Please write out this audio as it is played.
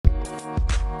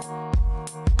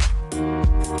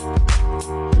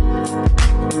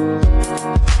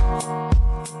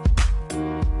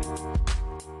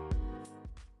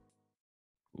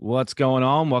What's going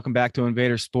on? Welcome back to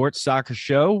Invader Sports Soccer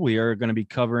Show. We are going to be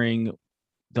covering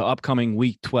the upcoming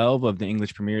Week 12 of the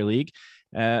English Premier League,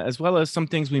 as well as some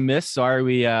things we missed. Sorry,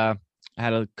 we had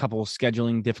a couple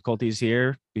scheduling difficulties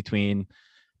here between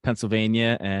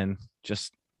Pennsylvania and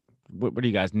just what are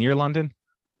you guys near London?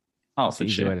 That's the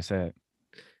easy way to say it.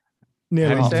 Near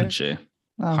How do you say it?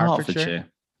 Hertfordshire. Hertfordshire?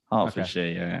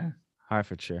 Hertfordshire, yeah.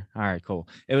 Hertfordshire. All right, cool.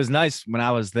 It was nice when I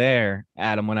was there,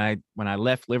 Adam, when I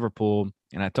left Liverpool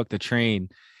and I took the train.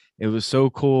 It was so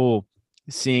cool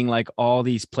seeing like all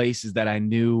these places that I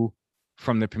knew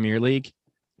from the Premier League.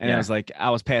 And it was like I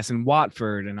was passing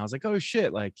Watford and I was like, oh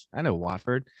shit, like I know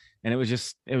Watford. And it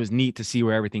was neat to see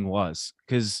where everything was.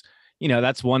 Cause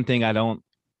that's one thing I don't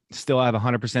still have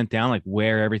 100% down, like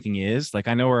where everything is. Like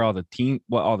I know where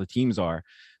what all the teams are,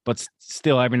 but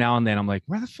still every now and then I'm like,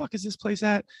 where the fuck is this place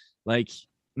at? Like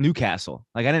Newcastle.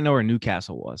 Like I didn't know where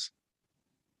Newcastle was.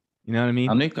 You know what I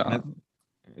mean? Newcastle.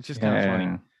 It's just kind of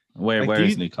funny. Where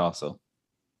is Newcastle?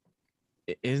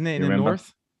 Isn't it in the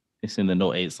north? It's in the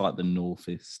north. It's like the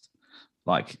northeast,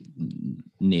 like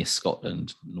near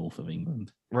Scotland, north of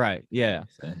England. Right. Yeah.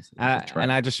 It's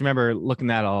and I just remember looking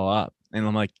that all up, and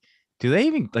I'm like, do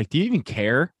you even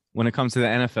care when it comes to the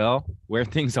NFL where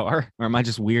things are, or am I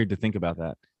just weird to think about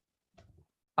that?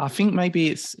 I think maybe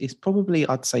it's probably,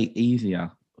 I'd say,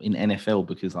 easier in NFL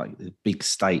because like the big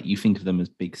state, you think of them as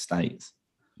big states.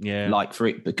 Yeah. Like for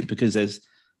it, because there's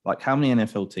like how many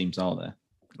NFL teams are there?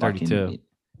 32.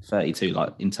 32.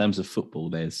 Like in terms of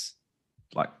football, there's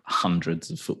like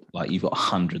hundreds of football. Like you've got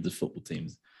hundreds of football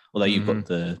teams. Although you've got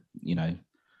the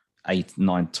 8,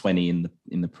 9, 20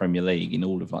 in the Premier League, in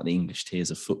all of like the English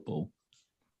tiers of football.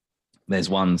 There's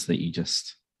ones that you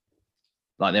just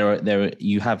like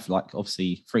you have like,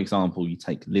 obviously, for example, you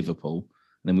take Liverpool,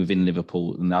 and then within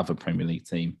Liverpool, another Premier League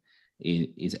team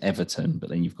is Everton, but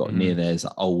then you've got near there's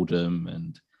Oldham,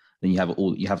 and then you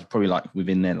have probably like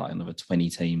within there like another 20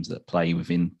 teams that play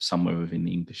somewhere within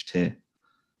the English tier.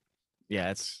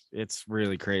 Yeah, it's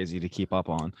really crazy to keep up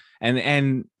on.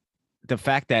 And the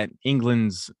fact that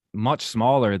England's much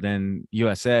smaller than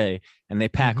USA and they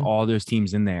pack all those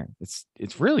teams in there. It's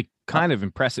really kind of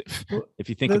impressive if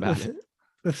you think about it.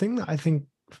 The thing that I think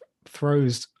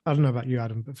throws, I don't know about you,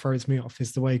 Adam, but throws me off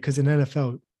is the way, because in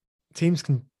NFL, teams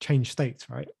can change states,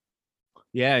 right?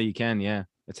 Yeah, you can. Yeah,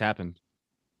 it's happened.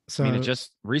 So, I mean, it just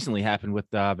recently happened with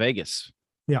Vegas.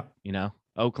 Yeah.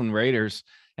 Oakland Raiders.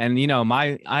 And,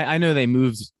 I know they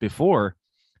moved before,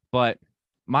 but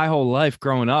my whole life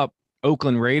growing up,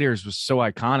 Oakland Raiders was so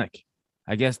iconic.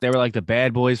 I guess they were like the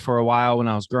bad boys for a while when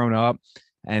I was growing up.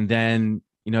 And then,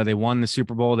 they won the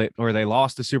Super Bowl they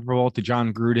lost the Super Bowl to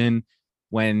John Gruden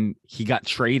when he got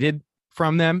traded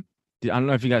from them. I don't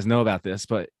know if you guys know about this,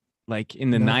 but like in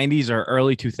the 90s or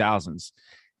early 2000s,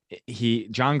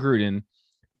 John Gruden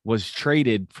was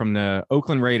traded from the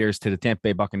Oakland Raiders to the Tampa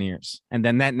Bay Buccaneers. And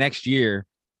then that next year,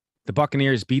 the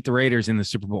Buccaneers beat the Raiders in the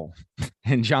Super Bowl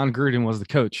and John Gruden was the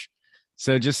coach.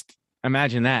 So just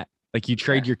imagine that, like you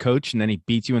trade your coach and then he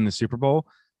beats you in the Super Bowl.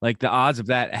 Like the odds of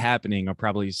that happening are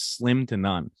probably slim to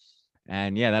none.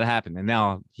 And yeah, that happened. And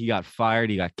now he got fired.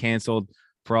 He got canceled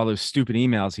for all those stupid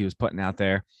emails he was putting out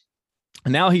there.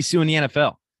 And now he's suing the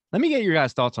NFL. Let me get your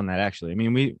guys' thoughts on that. Actually, I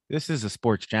mean, this is a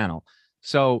sports channel.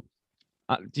 So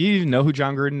do you even know who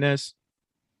John Gruden is?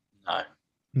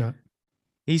 No.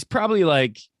 He's probably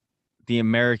like the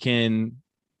American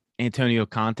Antonio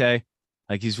Conte.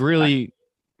 Like he's really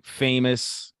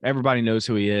famous. Everybody knows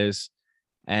who he is.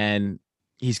 And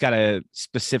he's got a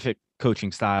specific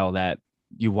coaching style that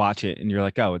you watch it and you're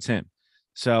like, oh, it's him.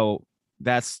 So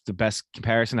that's the best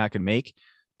comparison I could make.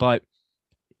 But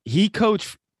he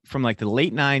coached from like the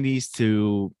late 90s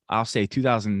to, I'll say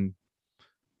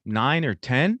 2009 or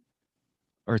 10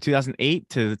 or 2008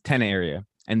 to the 10 area.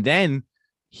 And then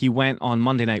he went on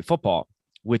Monday Night Football,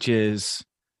 which is,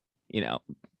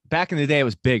 back in the day it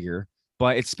was bigger,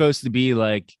 but it's supposed to be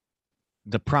like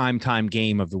the prime time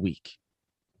game of the week.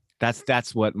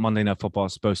 That's what Monday Night Football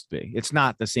is supposed to be. It's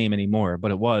not the same anymore,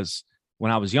 but it was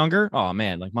when I was younger. Oh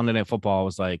man, like Monday Night Football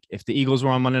was like, if the Eagles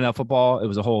were on Monday Night Football, it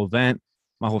was a whole event.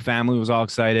 My whole family was all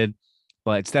excited,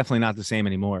 but it's definitely not the same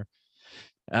anymore.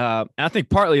 And I think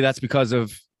partly that's because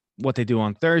of what they do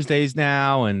on Thursdays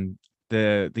now, and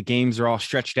the games are all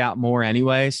stretched out more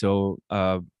anyway. So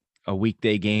a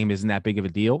weekday game isn't that big of a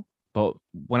deal. But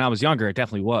when I was younger, it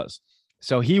definitely was.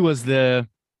 So he was the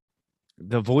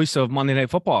voice of Monday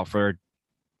Night Football for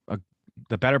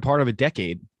the better part of a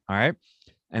decade. All right.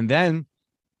 And then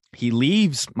he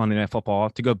leaves Monday Night Football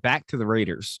to go back to the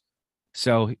Raiders.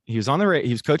 So he was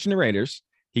he was coaching the Raiders.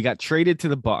 He got traded to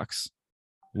the Bucs,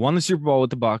 won the Super Bowl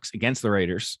with the Bucs against the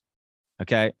Raiders.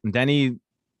 Okay. And then he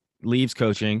leaves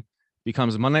coaching,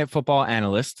 becomes a Monday Night Football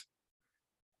analyst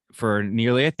for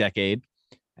nearly a decade,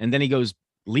 and then he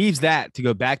leaves that to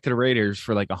go back to the Raiders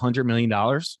for like $100 million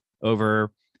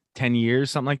over 10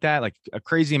 years, something like that, like a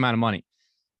crazy amount of money.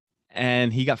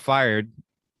 And he got fired.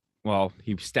 Well,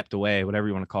 he stepped away, whatever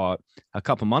you want to call it, a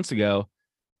couple months ago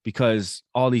because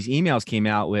all these emails came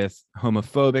out with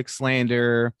homophobic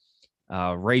slander,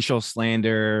 racial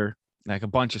slander, like a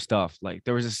bunch of stuff. Like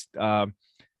there was this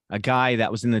a guy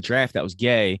that was in the draft that was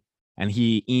gay, and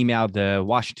he emailed the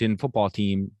Washington football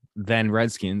team, then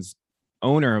Redskins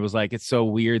owner, was like, it's so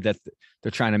weird that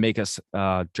they're trying to make us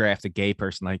draft a gay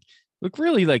person. Like, look,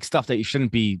 really like stuff that you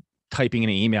shouldn't be typing in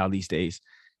an email these days.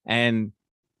 And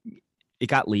it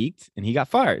got leaked and he got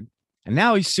fired. And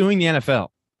now he's suing the NFL,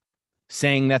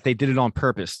 saying that they did it on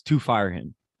purpose to fire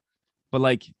him. But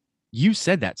like, you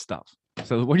said that stuff.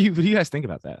 So what do you guys think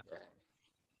about that?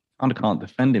 I can't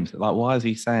defend him. Like, why is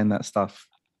he saying that stuff?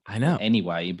 I know.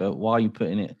 Anyway, but why are you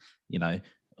putting it,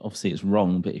 obviously it's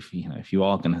wrong, but if you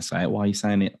are going to say it, why are you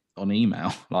saying it on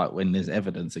email? Like when there's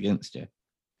evidence against you?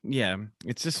 Yeah,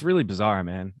 it's just really bizarre,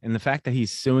 man. And the fact that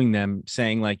he's suing them,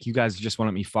 saying like, you guys just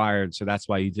wanted me fired, so that's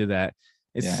why you did that.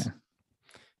 It's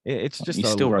just he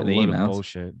still wrote the emails.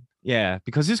 Bullshit. Yeah,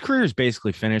 because his career is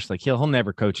basically finished. Like he'll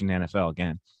never coach in the NFL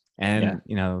again. And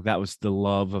that was the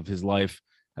love of his life,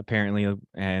 apparently,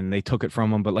 and they took it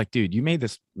from him. But like, dude, you made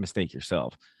this mistake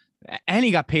yourself. And he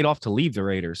got paid off to leave the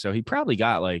Raiders, so he probably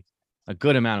got like a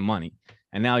good amount of money.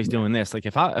 And now he's doing this. Like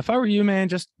if I were you, man,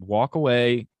 just walk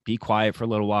away, be quiet for a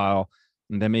little while,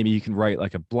 and then maybe you can write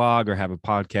like a blog or have a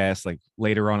podcast like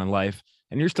later on in life,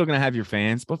 and you're still gonna have your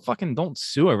fans. But fucking don't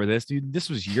sue over this, dude. This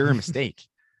was your mistake.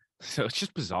 So it's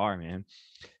just bizarre, man.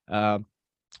 All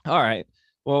right.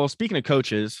 Well, speaking of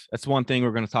coaches, that's one thing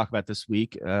we're going to talk about this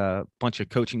week. A bunch of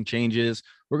coaching changes.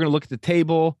 We're going to look at the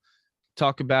table,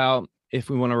 talk about if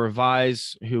we want to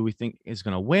revise who we think is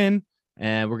going to win.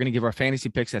 And we're going to give our fantasy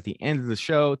picks at the end of the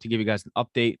show to give you guys an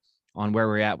update on where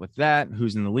we're at with that,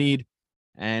 who's in the lead.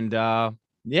 And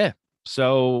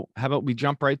so how about we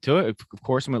jump right to it? Of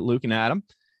course, I'm with Luke and Adam.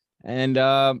 And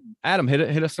Adam,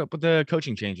 hit us up with the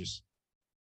coaching changes.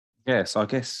 Yeah, so I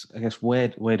guess where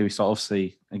do we start?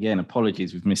 Obviously, again,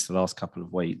 apologies, we've missed the last couple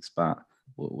of weeks, but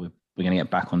we're going to get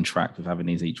back on track with having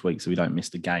these each week so we don't miss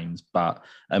the games. But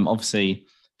obviously,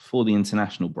 for the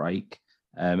international break,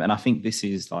 and I think this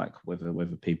is like whether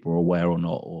people are aware or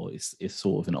not, or it's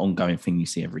sort of an ongoing thing you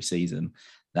see every season,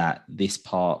 that this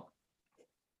part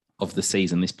of the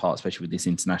season, this part, especially with this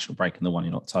international break and the one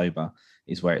in October,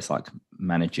 is where it's like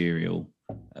managerial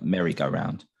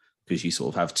merry-go-round. Because you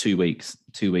sort of have 2 weeks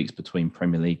between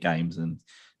Premier League games, and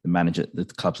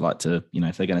the clubs like to,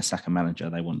 if they're going to sack a manager,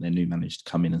 they want their new manager to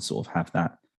come in and sort of have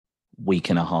that week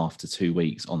and a half to 2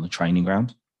 weeks on the training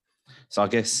ground. So I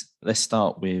guess let's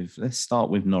start with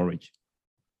Norwich.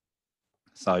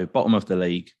 So bottom of the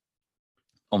league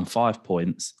on 5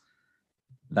 points.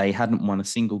 They hadn't won a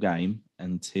single game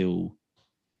until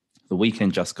the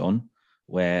weekend just gone,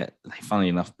 where they funnily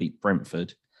enough beat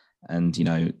Brentford, and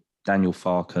Daniel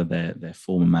Farker, their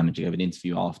former manager, gave an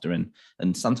interview after,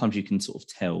 and sometimes you can sort of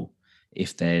tell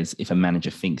if a manager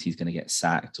thinks he's going to get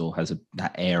sacked or has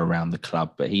that air around the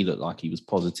club. But he looked like he was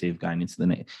positive going into the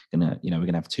next. We're going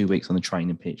to have 2 weeks on the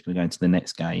training pitch. Going to go into the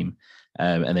next game,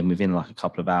 and then within like a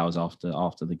couple of hours after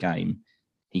the game,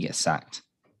 he gets sacked.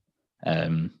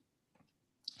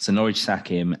 So Norwich sack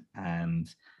him, and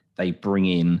they bring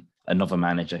in another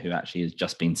manager who actually has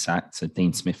just been sacked. So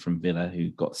Dean Smith from Villa, who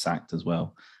got sacked as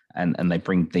well. And they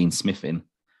bring Dean Smith in.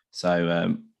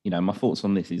 So, my thoughts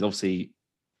on this is obviously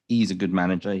he's a good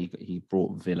manager. He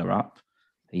brought Villa up.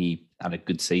 He had a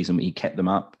good season. He kept them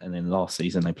up. And then last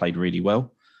season, they played really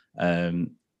well.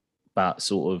 But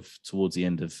sort of towards the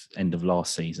end of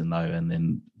last season, though, and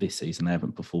then this season, they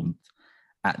haven't performed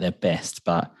at their best.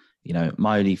 But,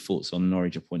 my only thoughts on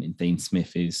Norwich appointing Dean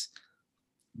Smith is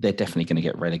they're definitely going to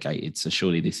get relegated. So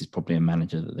surely this is probably a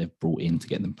manager that they've brought in to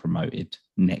get them promoted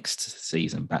next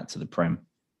season back to the Prem.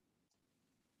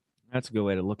 That's a good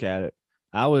way to look at it.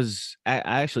 I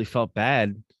actually felt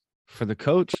bad for the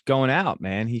coach going out,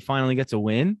 man. He finally gets a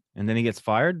win and then he gets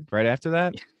fired right after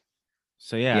that.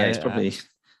 So yeah, it's probably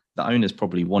the owners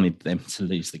probably wanted them to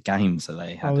lose the game, so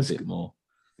they had a bit more.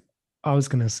 I was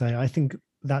going to say, I think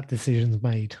that decision's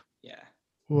made. Yeah,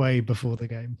 way before the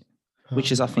game.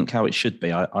 Which is, I think, how it should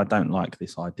be. I don't like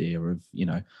this idea of,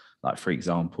 like, for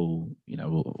example,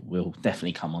 we'll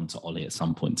definitely come on to Ollie at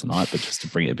some point tonight, but just to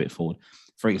bring it a bit forward.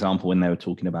 For example, when they were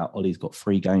talking about Ollie's got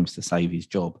 3 games to save his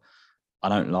job, I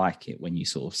don't like it when you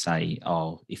sort of say,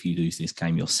 oh, if you lose this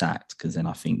game, you're sacked, because then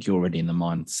I think you're already in the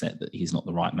mindset that he's not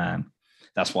the right man.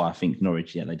 that's why I think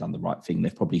Norwich, they've done the right thing.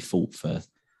 They've probably thought for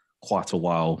quite a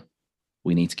while,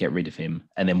 we need to get rid of him,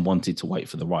 and then wanted to wait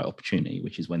for the right opportunity,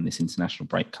 which is when this international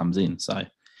break comes in. So,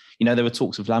 there were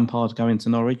talks of Lampard going to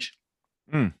Norwich.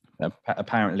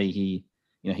 Apparently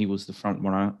he was the front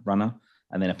runner.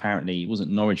 And then apparently it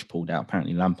wasn't Norwich pulled out.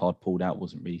 Apparently Lampard pulled out,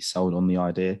 wasn't really sold on the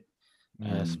idea.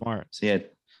 Smart.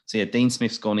 So Dean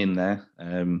Smith's gone in there.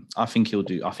 I think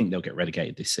they'll get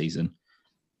relegated this season.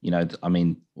 What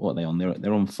are they on?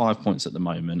 They're on 5 points at the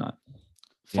moment.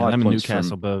 5 points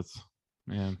Newcastle both.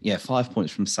 Yeah, 5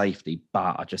 points from safety.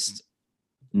 But I just,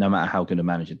 no matter how good a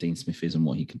manager Dean Smith is and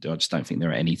what he can do, I just don't think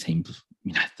there are any teams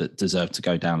that deserve to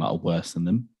go down or worse than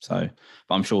them. So,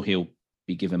 but I'm sure he'll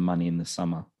be given money in the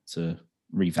summer to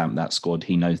revamp that squad.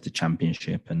 He knows the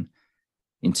Championship, and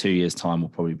in 2 years' time, we'll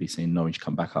probably be seeing Norwich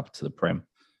come back up to the Prem.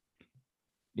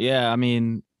 Yeah,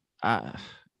 I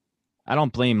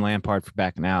don't blame Lampard for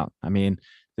backing out.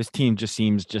 This team just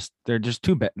seems they're just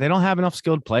too bad. They don't have enough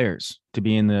skilled players to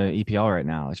be in the EPL right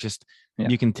now. It's just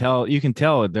you can tell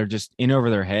they're just in over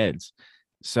their heads.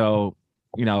 So,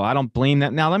 I don't blame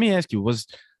that. Now, let me ask you, was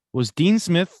Dean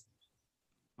Smith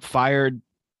fired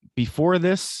before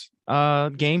this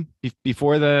game,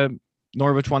 before the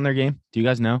Norwich won their game? Do you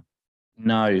guys know?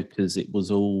 No, because it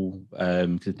was all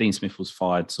because Dean Smith was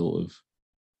fired sort of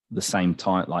the same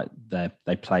time. Like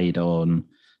they played on.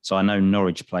 So I know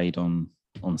Norwich played on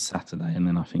Saturday, and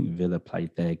then I think Villa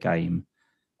played their game.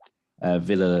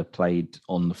 Villa played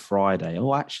on the Friday.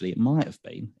 Oh, actually, it might have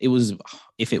been. It was.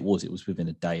 If it was within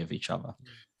a day of each other.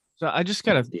 So I just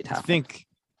gotta think.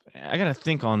 I gotta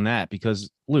think on that,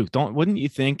 because Luke, wouldn't you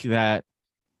think that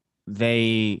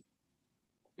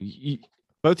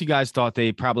both you guys thought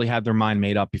they probably had their mind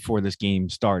made up before this game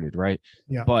started, right?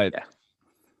 Yeah. But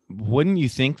wouldn't you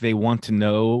think they want to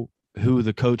know who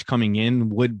the coach coming in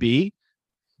would be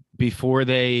before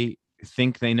they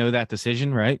think they know that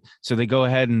decision, right? So they go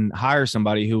ahead and hire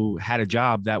somebody who had a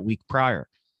job that week prior.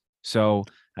 So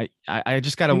I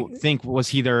just got to think, was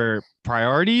he their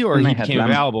priority or he became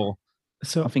available?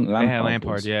 So I think they had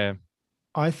Lampard, yeah.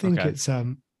 I think it's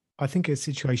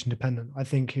situation dependent. I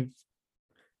think if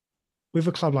with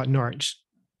a club like Norwich,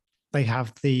 they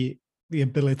have the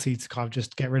ability to kind of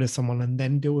just get rid of someone and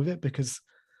then deal with it, because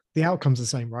the outcome's the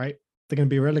same, right? They're going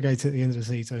to be relegated at the end of the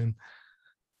season.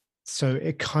 So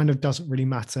it kind of doesn't really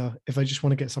matter. If they just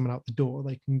want to get someone out the door,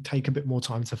 they can take a bit more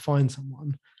time to find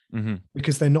someone,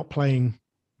 because they're not playing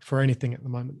for anything at the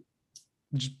moment.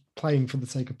 They're just playing for the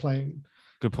sake of playing.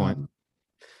 Good point.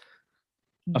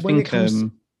 I think.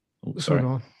 Sorry.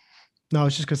 No, I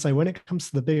was just going to say, when it comes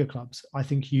to the bigger clubs, I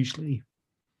think usually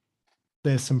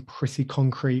there's some pretty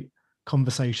concrete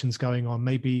conversations going on,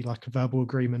 maybe like a verbal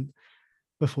agreement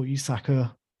before you sack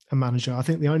a manager. I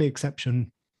think the only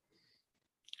exception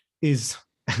is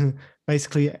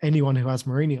basically anyone who has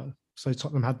Mourinho. So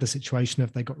Tottenham had the situation,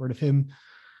 if they got rid of him,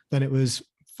 then it was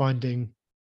finding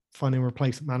a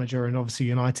replacement manager, and obviously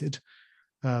United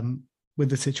with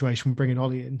the situation bringing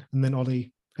Ollie in, and then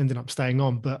Ollie ended up staying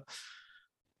on. But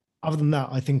other than that,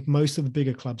 I think most of the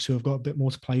bigger clubs who have got a bit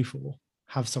more to play for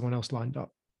have someone else lined up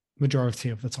majority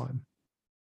of the time.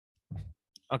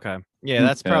 Okay. Yeah,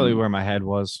 that's probably where my head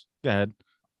was. Go ahead.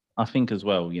 I think as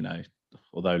well,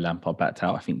 although Lampard backed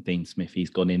out, I think Dean Smith, he's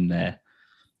gone in there.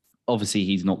 Obviously,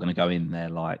 he's not going to go in there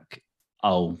like,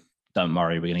 oh, don't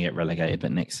worry, we're going to get relegated,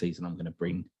 but next season I'm going to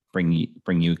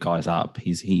bring you guys up.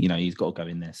 He's got to go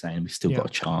in there saying we've still got a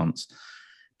chance.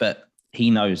 But he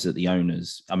knows that the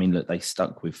owners, look, they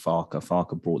stuck with Farke.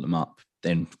 Farke brought them up,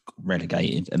 then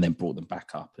relegated, and then brought them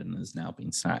back up, and has now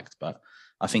been sacked. But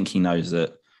I think he knows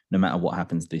that no matter what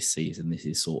happens this season, this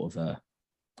is sort of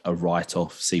a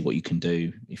write-off. See what you can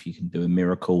do. If you can do a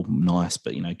miracle, nice.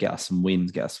 But get us some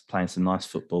wins, get us playing some nice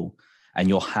football, and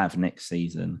you'll have next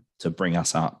season to bring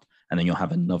us up, and then you'll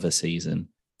have another season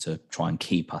to try and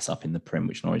keep us up in the Prem,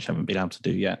 which Norwich haven't been able to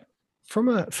do yet. From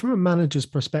a manager's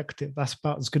perspective, that's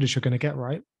about as good as you're going to get,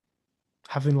 right?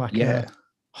 Having like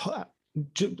 2/3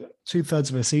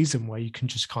 of a season where you can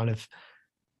just kind of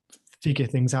figure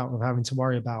things out without having to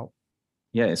worry about.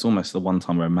 Yeah, it's almost the one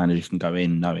time where a manager can go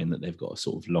in knowing that they've got a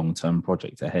sort of long-term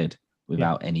project ahead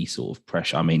without any sort of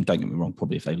pressure. Don't get me wrong,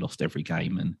 probably if they lost every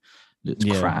game and looked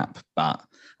crap, but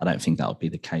I don't think that would be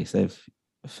the case.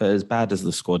 For as bad as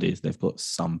the squad is, they've got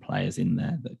some players in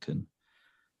there that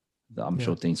I'm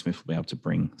sure Dean Smith will be able to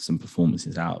bring some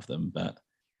performances out of them. But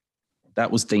that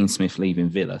was Dean Smith leaving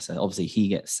Villa, so obviously he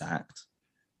gets sacked.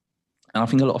 And I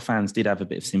think a lot of fans did have a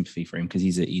bit of sympathy for him, because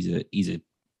he's a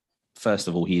first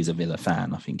of all, he is a Villa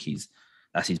fan. I think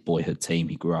that's his boyhood team.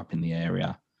 He grew up in the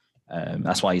area.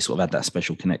 That's why he sort of had that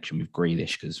special connection with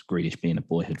Grealish, because Grealish being a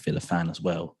boyhood Villa fan as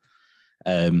well.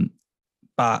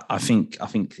 But I think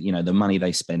the money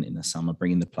they spent in the summer,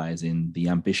 bringing the players in, the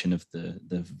ambition of the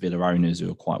Villa owners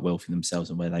who are quite wealthy themselves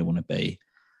and where they want to be.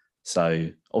 So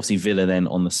obviously Villa then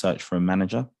on the search for a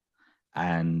manager,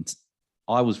 and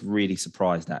I was really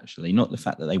surprised actually, not the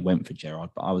fact that they went for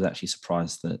Gerrard, but I was actually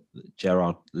surprised that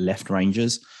Gerrard left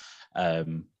Rangers. I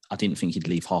didn't think he'd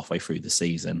leave halfway through the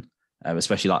season,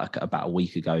 especially like about a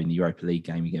week ago in the Europa League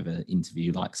game, he gave an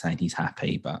interview like saying he's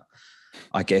happy, but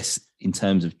I guess in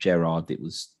terms of Gerrard, it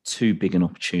was too big an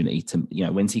opportunity to,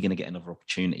 when's he going to get another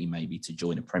opportunity maybe to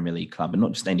join a Premier League club, and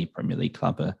not just any Premier League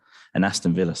club, an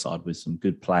Aston Villa side with some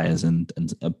good players and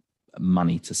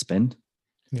money to spend.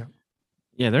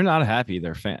 Yeah, they're not happy.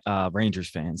 They're Rangers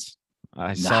fans.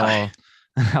 I saw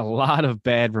a lot of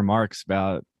bad remarks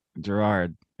about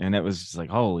Gerrard, and it was just like,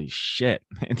 holy shit,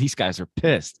 and these guys are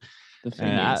pissed. The thing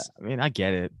is, I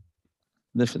get it.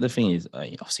 The thing is,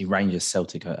 obviously, Rangers,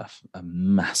 Celtic are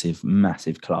massive,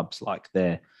 massive clubs. Like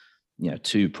they're,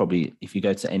 two probably, if you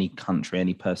go to any country,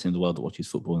 any person in the world that watches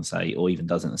football and say, or even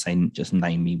doesn't, say, just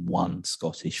name me one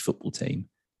Scottish football team,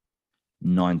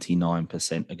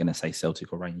 99% are going to say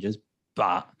Celtic or Rangers.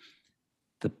 But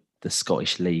the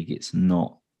Scottish League, it's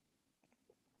not,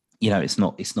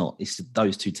 it's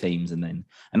those two teams. And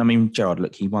I mean, Gerrard,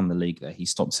 look, he won the league there. He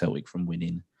stopped Celtic from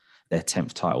winning their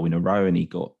 10th title in a row, and he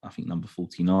got, I think, number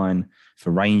 49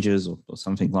 for Rangers or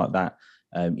something like that.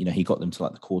 He got them to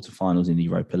like the quarterfinals in the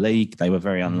Europa League. They were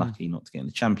very unlucky not to get in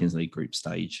the Champions League group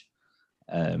stage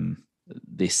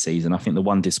this season. I think the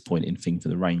one disappointing thing for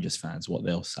the Rangers fans, what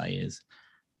they'll say is,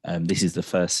 this is the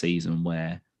first season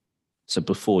where, so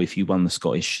before, if you won the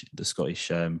Scottish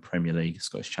Premier League,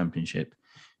 Scottish Championship,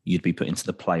 you'd be put into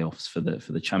the playoffs for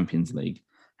the Champions League.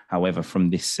 However, from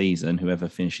this season, whoever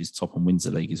finishes top and wins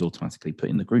the league is automatically put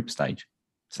in the group stage.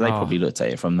 So they probably looked at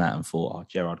it from that and thought,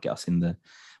 Gerrard,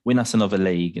 win us another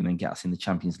league and then get us in the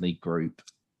Champions League group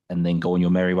and then go on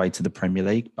your merry way to the Premier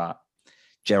League. But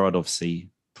Gerrard obviously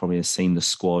probably has seen the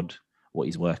squad, what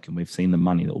he's working with, seen the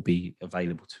money that will be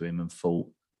available to him and thought,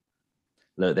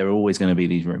 look, there are always going to be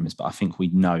these rumours, but I think we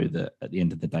know that at the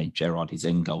end of the day, Gerrard, his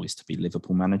end goal is to be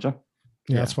Liverpool manager.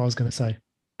 Yeah, that's what I was going to say.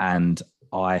 And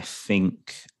I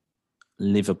think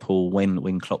Liverpool,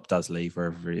 when Klopp does leave,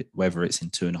 whether it's in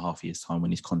 2.5 years' time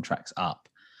when his contract's up,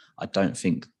 I don't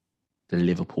think the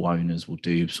Liverpool owners will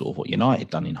do sort of what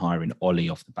United done in hiring Ollie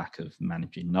off the back of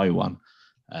managing no one.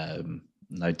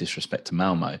 No disrespect to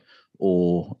Malmo,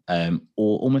 or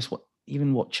almost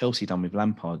what Chelsea done with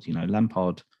Lampard.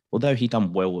 Lampard, although he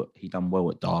done well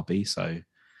at Derby, so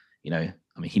he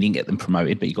didn't get them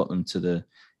promoted, but he got them to the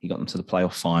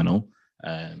playoff final.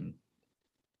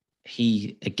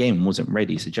 He again wasn't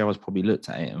ready, so Gerrard's probably looked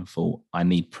at it and thought, I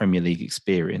need Premier League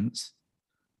experience,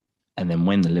 and then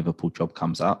when the Liverpool job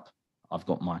comes up, I've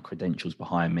got my credentials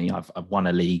behind me. I've won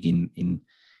a league in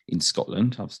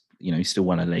Scotland. He's still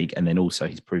won a league, and then also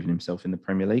he's proven himself in the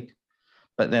Premier League.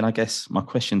 But then I guess my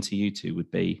question to you two would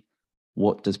be,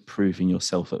 what does proving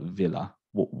yourself at Villa?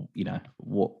 What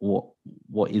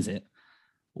is it?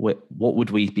 What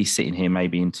would we be sitting here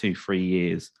maybe in 2-3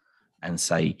 years and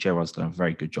say Gerrard's done a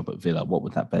very good job at Villa? What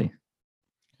would that be?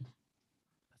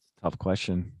 Tough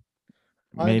question.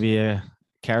 Maybe a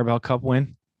Carabao Cup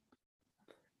win.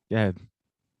 Yeah,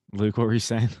 Luke, what were you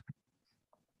saying?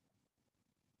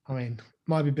 I mean,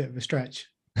 might be a bit of a stretch.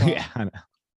 Yeah, I know.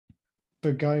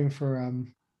 But going for I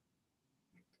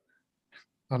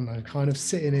don't know, kind of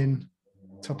sitting in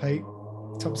top 8,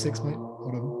 top 6, mate.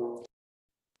 Hold on.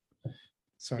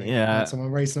 Sorry, yeah,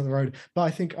 someone racing up the road. But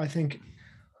I think,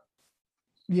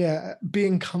 yeah,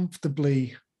 being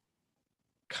comfortably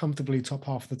top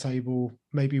half of the table,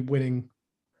 maybe winning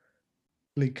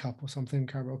League Cup or something,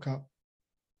 Carabao Cup.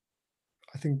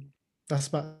 I think that's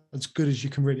about as good as you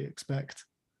can really expect.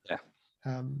 Yeah.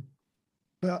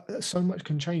 But so much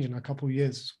can change in a couple of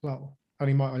years as well, and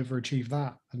he might overachieve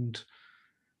that. And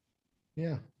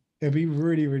yeah, it'd be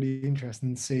really, really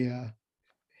interesting to see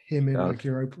him in like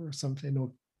Europa or something,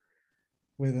 or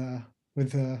with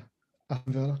Aston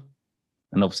Villa.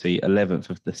 And obviously, 11th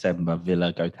of December,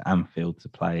 Villa go to Anfield to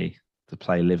play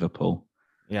Liverpool.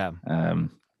 Yeah.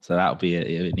 So that'll be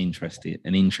an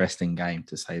interesting game,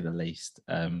 to say the least.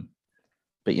 But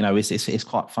it's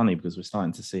quite funny because we're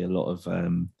starting to see a lot of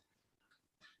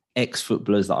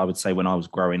ex-footballers that I would say when I was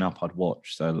growing up I'd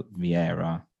watch. So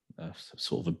Vieira,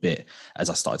 sort of a bit as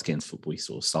I started getting into football, he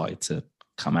sort of started to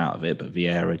come out of it. But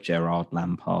Vieira, Gerrard,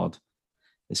 Lampard.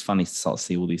 It's funny to start to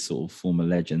see all these sort of former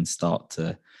legends start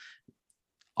to.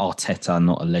 Arteta,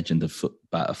 not a legend of foot,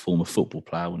 but a former football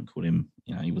player. I wouldn't call him,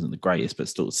 he wasn't the greatest, but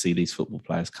still to see these football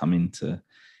players come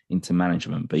into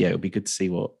management. But yeah, it'll be good to see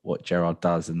what Gerrard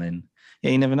does. And then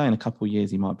Yeah, you never know. In a couple of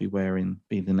years, he might be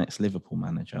the next Liverpool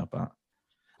manager. But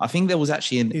I think there was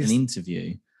actually an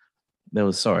interview. There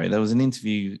was an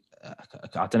interview.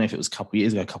 I don't know if it was a couple of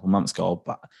years ago, a couple of months ago,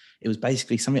 but it was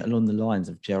basically something along the lines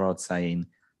of Gerrard saying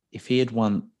if he had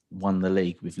won the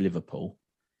league with Liverpool,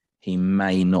 he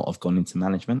may not have gone into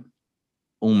management.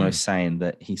 Almost saying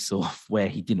that he saw where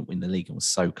he didn't win the league and was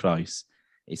so close.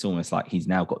 It's almost like he's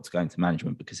now got to go into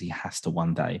management because he has to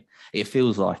one day. It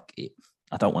feels like it.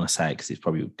 I don't want to say it because it's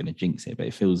probably going to jinx it, but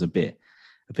it feels a bit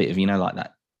of, like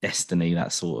that destiny,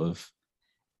 that sort of,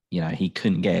 he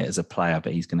couldn't get it as a player,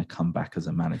 but he's going to come back as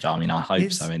a manager. I mean, I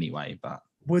hope so anyway, but.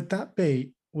 Would that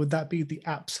be the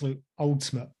absolute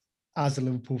ultimate as a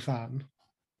Liverpool fan?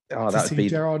 Oh, to see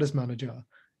Gerrard as manager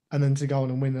and then to go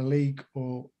on and win a league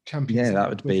or Champions League that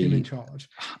would with be him in charge.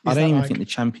 I don't even think the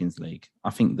Champions League. I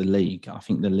think the league,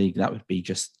 that would be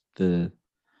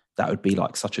that would be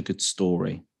like such a good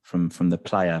story from the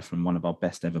player, from one of our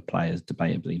best ever players,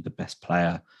 debatably the best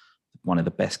player, one of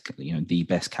the best, the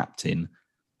best captain,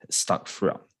 stuck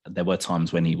through. There were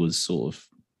times when he was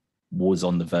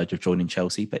on the verge of joining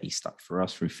Chelsea, but he stuck for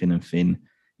us through thin and thin.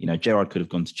 Gerrard could have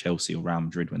gone to Chelsea or Real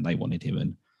Madrid when they wanted him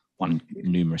and won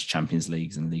numerous Champions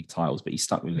Leagues and league titles, but he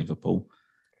stuck with Liverpool.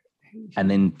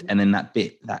 And then that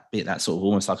bit, that sort of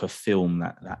almost like a film,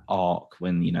 that arc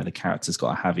when, the character's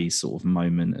got to have his sort of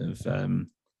moment of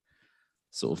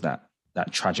sort of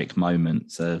that tragic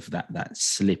moment of that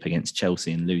slip against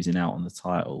Chelsea and losing out on the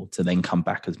title to then come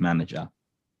back as manager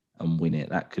and win it.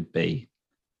 That could be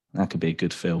a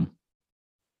good film.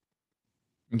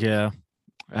 Yeah.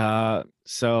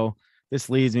 So this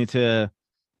leads me to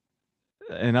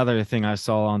another thing I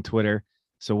saw on Twitter.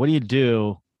 So what do you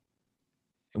do?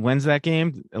 When's that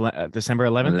game? December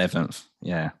 11th? 11th.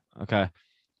 Yeah. Okay.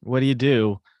 What do you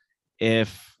do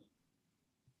if,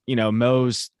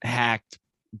 Mo's hacked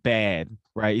bad,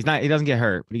 right? He doesn't get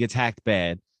hurt, but he gets hacked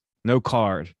bad. No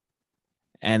card.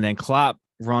 And then Klopp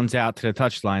runs out to the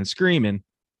touchline screaming.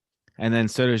 And then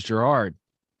so does Gerrard.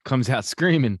 Comes out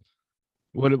screaming.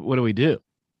 What do we do?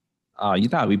 Oh,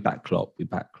 we back Klopp.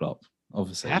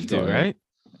 Obviously. Have to, right?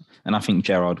 And I think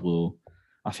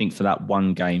for that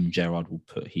one game, Gerrard will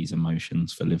put his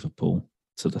emotions for Liverpool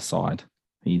to the side.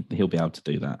 He'll be able to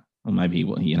do that. Or maybe,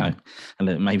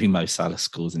 and maybe Mo Salah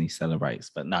scores and he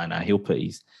celebrates. But no, he'll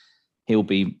be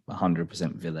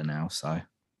 100% Villa now. So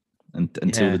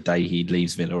until the day he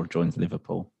leaves Villa or joins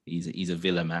Liverpool, he's a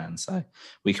Villa man. So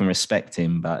we can respect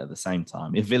him. But at the same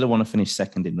time, if Villa want to finish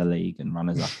second in the league and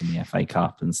runners up in the FA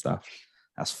Cup and stuff,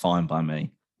 that's fine by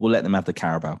me. We'll let them have the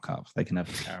Carabao Cup. They can have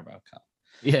the Carabao Cup.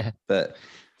 Yeah. But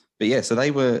yeah, so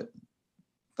they were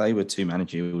two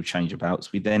managerial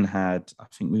changeabouts. We then had, I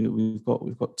think we've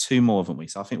got two more, haven't we?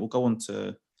 So I think we'll go on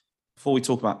to, before we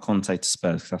talk about Conte to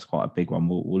Spurs, because that's quite a big one,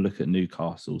 we'll look at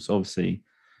Newcastle. So obviously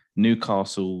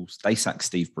Newcastle, they sacked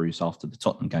Steve Bruce after the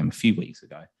Tottenham game a few weeks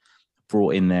ago,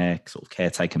 brought in their sort of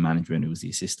caretaker manager who was the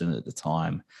assistant at the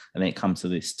time. And then it comes to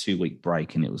this 2-week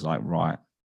break and it was like, right,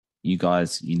 you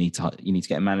guys, you need to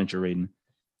get a manager in.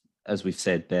 As we've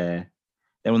said, they're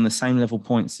on the same level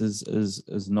points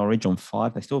as Norwich on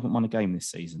 5. They still haven't won a game this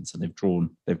season, so they've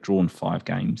drawn 5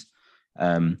 games.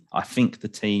 I think the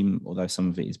team, although some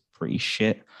of it is pretty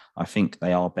shit, I think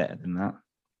they are better than that.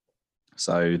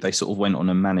 So they sort of went on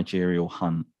a managerial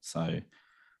hunt. So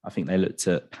I think they looked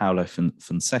at Paulo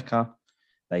Fonseca.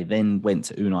 They then went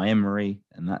to Unai Emery,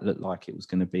 and that looked like it was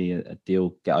going to be a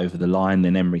deal, get over the line.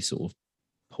 Then Emery sort of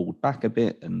pulled back a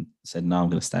bit and said, no, I'm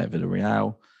going to stay at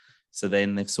Villarreal. So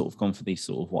then they've sort of gone for these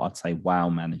sort of what I'd say wow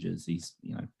managers, these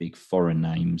big foreign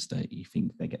names that you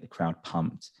think they get the crowd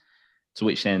pumped, to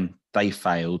which then they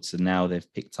failed. So now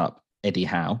they've picked up Eddie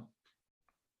Howe,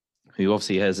 who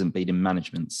obviously hasn't been in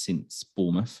management since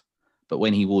Bournemouth. But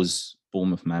when he was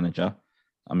Bournemouth manager,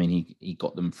 I mean, he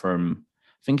got them from,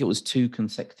 I think it was 2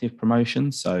 consecutive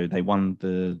promotions. So they won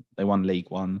League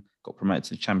One, got promoted to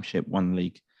the Championship, won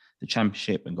the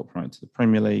Championship and got promoted to the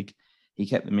Premier League. He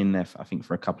kept them in there, I think,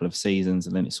 for a couple of seasons,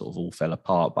 and then it sort of all fell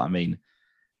apart. But I mean,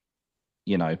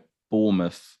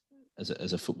 Bournemouth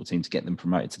as a football team, to get them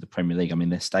promoted to the Premier League, I mean,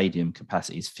 their stadium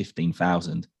capacity is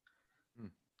 15,000.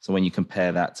 So when you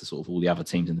compare that to sort of all the other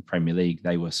teams in the Premier League,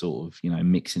 they were sort of,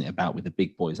 mixing it about with the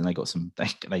big boys, and they got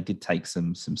they did take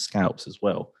some scalps as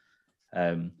well.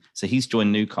 So he's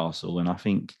joined Newcastle, and I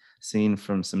think seeing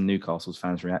from some Newcastle's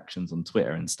fans' reactions on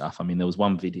Twitter and stuff, I mean, there was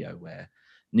one video where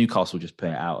Newcastle just put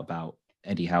it out about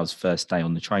Eddie Howe's first day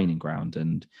on the training ground,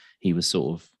 and he was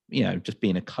sort of, just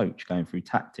being a coach, going through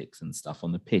tactics and stuff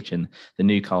on the pitch, and the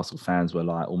Newcastle fans were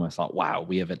like, almost like, wow,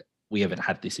 we haven't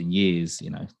had this in years.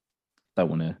 Don't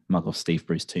want to mug off Steve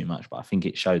Bruce too much, but I think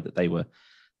it showed that they were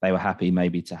happy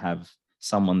maybe to have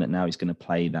someone that now is going to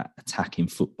play that attacking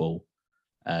football.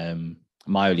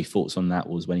 My only thoughts on that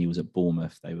was when he was at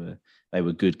Bournemouth, they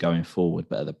were good going forward,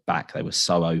 but at the back they were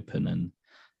so open, and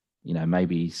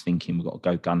maybe he's thinking we've got to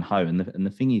go gun ho. And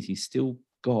the thing is, he's still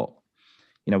got,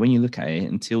 when you look at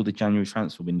it, until the January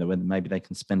transfer window, when maybe they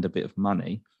can spend a bit of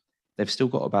money, they've still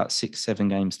got about 6-7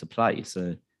 games to play.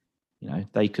 So,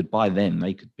 they could, by then,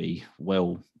 they could be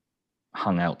well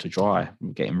hung out to dry,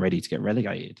 getting ready to get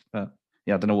relegated. But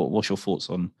yeah, I don't know what's your thoughts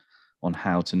on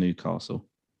Howe to Newcastle.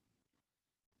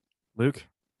 Luke?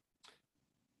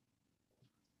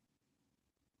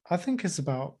 I think it's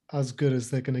about as good as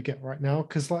they're going to get right now,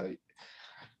 because I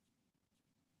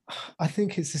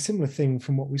think it's a similar thing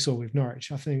from what we saw with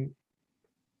Norwich. I think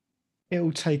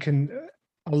it'll take a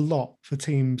lot for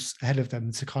teams ahead of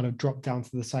them to kind of drop down to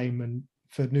the same, and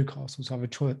for Newcastle to have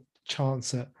a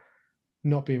chance at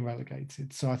not being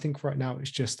relegated. So I think right now it's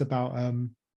just about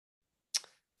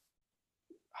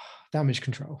damage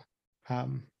control. I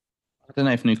don't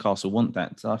know if Newcastle want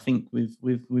that. So I think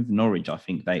with Norwich, I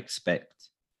think they expect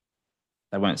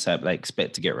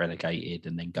to get relegated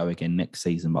and then go again next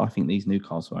season. But I think these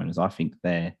Newcastle owners, I think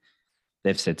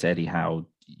they've said to Eddie Howe,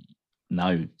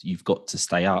 no, you've got to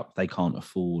stay up. They can't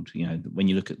afford, when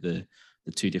you look at the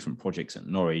two different projects at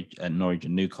Norwich and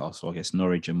Newcastle, I guess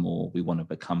Norwich are more, we want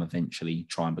to eventually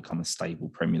try and become a stable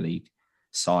Premier League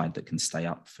side that can stay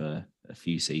up for a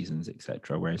few seasons,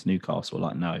 etc. Whereas Newcastle are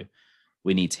like, no,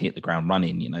 we need to hit the ground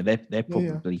running. They're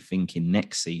probably thinking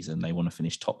next season they want to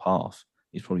finish top half.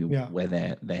 Is probably where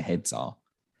their heads are.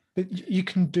 But you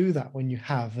can do that when you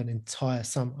have an entire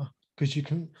summer, because you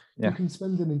can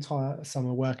spend an entire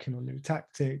summer working on new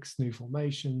tactics, new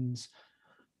formations,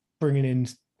 bringing in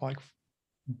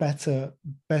better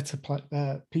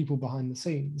people behind the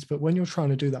scenes. But when you're trying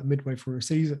to do that midway through a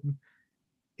season,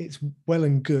 it's well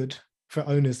and good for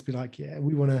owners to be like, yeah,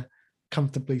 we want to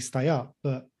comfortably stay up,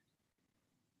 but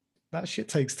that shit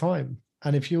takes time.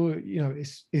 And if you're,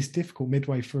 it's difficult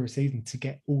midway through a season to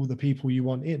get all the people you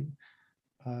want in.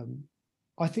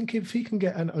 I think if he can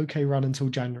get an okay run until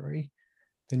January,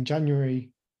 then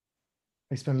January,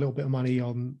 they spend a little bit of money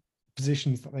on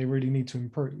positions that they really need to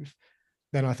improve,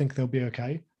 then I think they'll be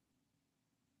okay.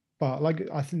 But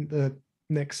I think the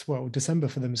next, December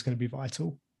for them is going to be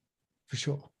vital for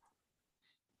sure.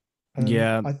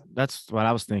 That's what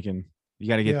I was thinking. You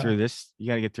got to get through this. You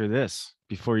got to get through this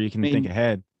before you can think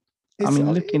ahead.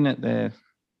 Looking at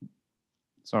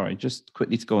just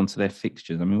quickly to go on to their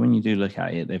fixtures. When you do look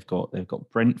at it, they've got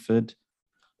Brentford,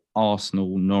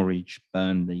 Arsenal, Norwich,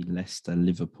 Burnley, Leicester,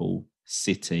 Liverpool,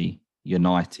 City,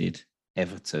 United,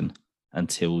 Everton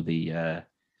until the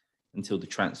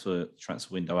transfer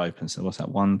window opens. So what's that?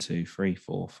 1, 2, 3,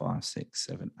 4, 5, 6,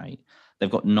 7, 8. They've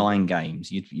got 9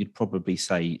 games. You'd probably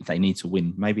say they need to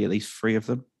win maybe at least 3 of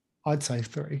them. I'd say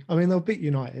 3. They'll beat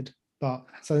United, but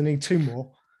so they need 2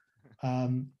 more.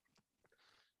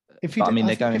 If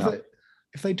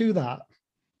they do that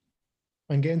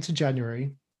and get into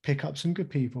January, pick up some good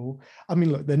people.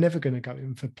 Look, they're never going to go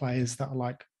in for players that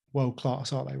are world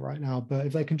class, are they, right now? But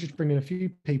if they can just bring in a few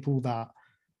people that,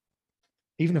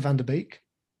 even a Van der Beek,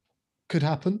 could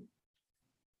happen.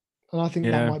 And I think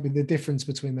that might be the difference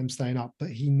between them staying up. But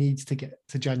he needs to get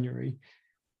to January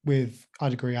with,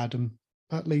 I'd agree, Adam,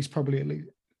 probably at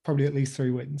least 3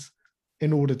 wins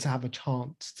in order to have a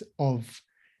chance of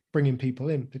bringing people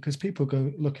in, because people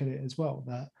go look at it as well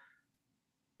that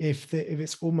if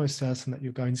it's almost certain that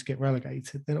you're going to get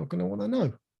relegated, they're not going to want to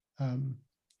know.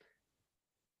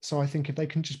 So I think if they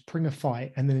can just bring a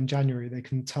fight, and then in January they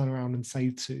can turn around and say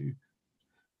to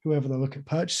whoever they look at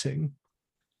purchasing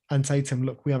and say to them,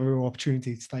 look, we have a real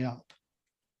opportunity to stay up,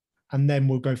 and then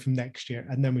we'll go from next year,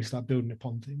 and then we start building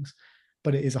upon things.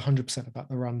 But it is 100% about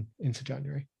the run into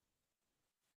January.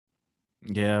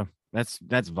 Yeah, that's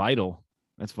vital.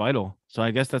 That's vital. So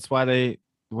I guess that's why they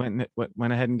went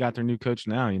ahead and got their new coach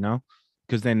now,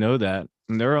 because they know that.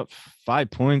 And they're up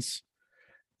 5 points.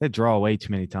 They draw away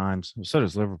too many times. So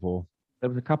does Liverpool. There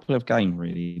was a couple of games,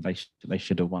 really, they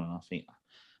should have won. And I think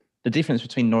the difference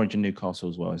between Norwich and Newcastle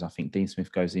as well is I think Dean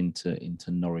Smith goes into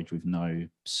Norwich with no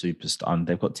superstar. And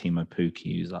they've got Timo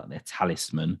Pukki, who's like their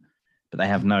talisman, but they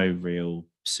have no real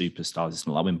superstars. It's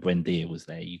not like when Buendia was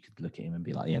there, you could look at him and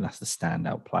be like, yeah, that's the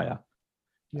standout player.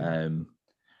 Yeah.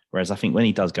 Whereas I think when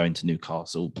he does go into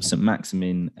Newcastle, St.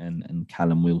 Maximin and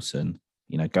Callum Wilson,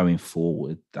 going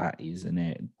forward, that is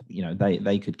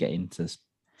they could get into,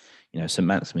 St.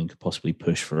 Maximin could possibly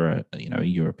push for a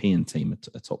European team,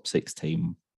 a top 6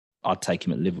 team. I'd take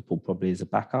him at Liverpool probably as a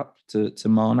backup to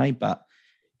Mane, but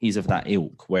he's of that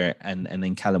ilk and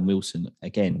then Callum Wilson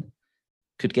again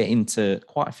could get into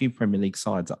quite a few Premier League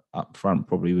sides up front,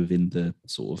 probably within the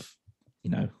sort of,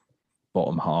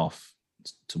 bottom half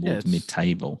towards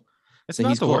mid-table. It's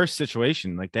not the worst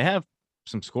situation. Like, they have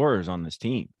some scorers on this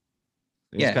team.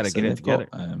 They just got to get it together.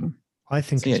 I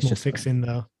think it's more fixing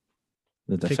the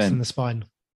defense, fixing the spine.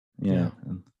 Yeah.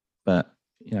 But,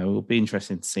 it'll be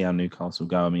interesting to see how Newcastle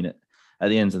go. I mean, at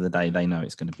the end of the day, they know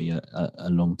it's going to be a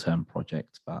long-term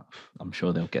project, but I'm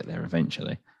sure they'll get there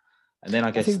eventually. And then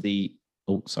I guess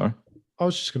sorry. I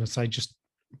was just going to say, just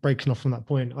breaking off from that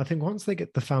point, I think once they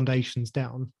get the foundations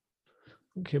down, I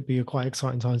think it'll be a quite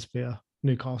exciting time to be a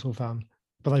Newcastle fan.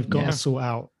 But they've got to sort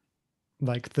out,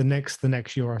 like, the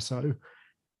next year or so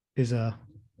is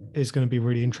going to be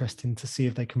really interesting to see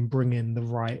if they can bring in the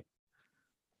right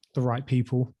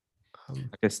people.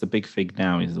 I guess the big thing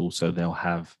now is also they'll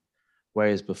have,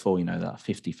 whereas before, that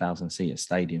 50,000 seat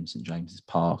stadium, St James's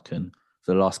Park, and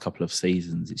for the last couple of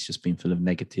seasons, it's just been full of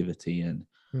negativity and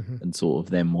sort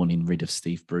of them wanting rid of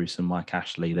Steve Bruce and Mike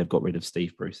Ashley. They've got rid of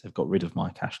Steve Bruce. They've got rid of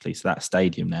Mike Ashley. So that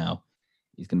stadium now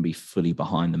is going to be fully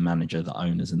behind the manager, the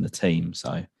owners, and the team.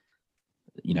 So,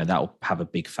 that'll have a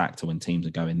big factor when teams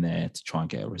are going there to try and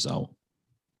get a result.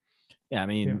 Yeah, I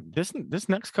mean, this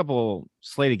next couple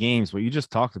slate of games, what you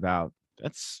just talked about,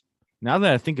 that's, now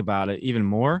that I think about it even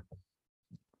more,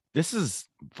 this is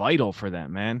vital for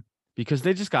them, man, because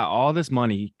they just got all this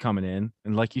money coming in.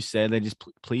 And like you said, they just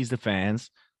please the fans.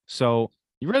 So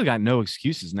you really got no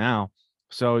excuses now.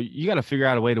 So you got to figure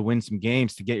out a way to win some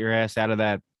games to get your ass out of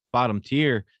that bottom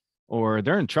tier, or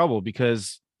they're in trouble.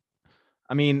 Because,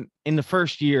 I mean, in the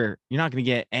first year, you're not going to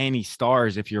get any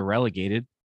stars if you're relegated.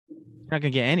 You're not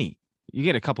going to get any. You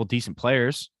get a couple decent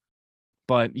players,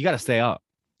 but you got to stay up.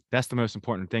 That's the most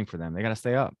important thing for them. They got to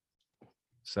stay up.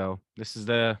 So this is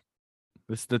the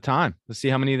time. Let's see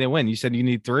how many they win. You said you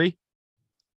need 3.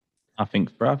 I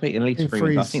think at least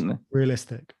 3. I think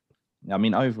realistic. I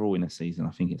mean, overall in a season,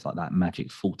 I think it's like that magic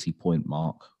 40-point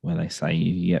mark where they say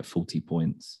if you get 40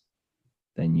 points,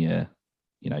 then you're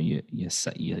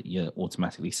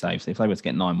automatically safe. So if they were to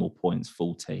get 9 more points,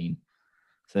 14,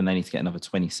 so then they need to get another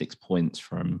 26 points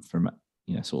from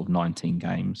sort of 19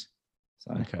 games.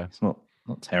 So it's not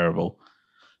terrible.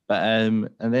 But and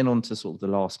then on to sort of the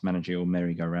last managerial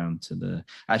merry-go-round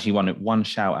one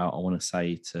shout out I want to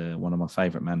say to one of my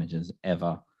favourite managers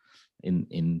ever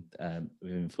in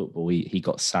football. He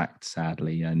got sacked,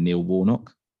 sadly, Neil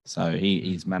Warnock. So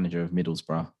he's manager of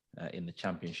Middlesbrough in the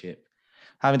Championship.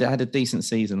 Had a decent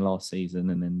season last season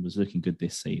and then was looking good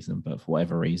this season, but for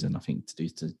whatever reason, I think to do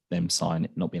to them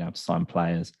not being able to sign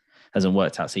players hasn't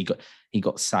worked out. So he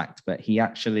got sacked, but he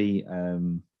actually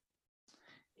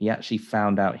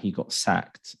found out he got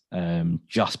sacked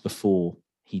just before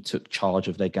he took charge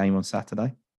of their game on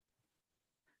Saturday.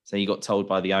 So he got told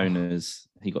by the owners,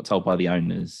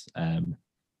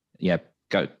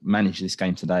 go manage this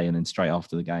game today, and then straight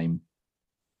after the game,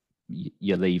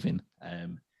 you're leaving.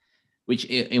 Which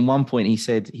in one point he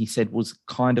said was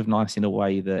kind of nice in a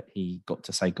way that he got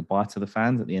to say goodbye to the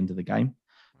fans at the end of the game,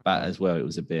 but as well it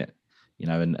was a bit,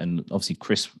 and obviously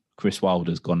Chris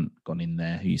Wilder's gone in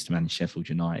there, who used to manage Sheffield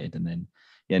United, and then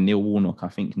Neil Warnock. I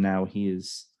think now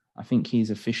he's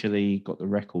officially got the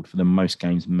record for the most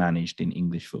games managed in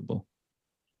English football.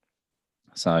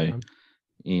 So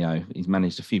he's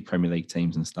managed a few Premier League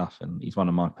teams and stuff, and he's one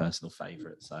of my personal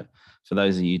favourites. So for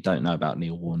those of you who don't know about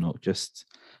Neil Warnock, just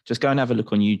go and have a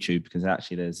look on YouTube, because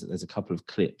actually there's a couple of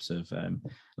clips of,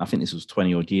 I think this was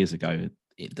 20 odd years ago,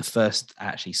 the first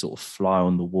actually sort of fly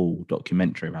on the wall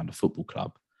documentary around a football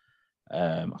club.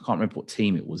 I can't remember what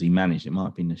team it was he managed. It might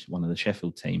have been one of the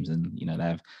Sheffield teams, and they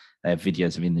have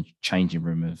videos of in the changing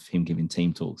room of him giving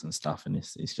team talks and stuff, and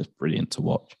it's just brilliant to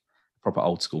watch. Proper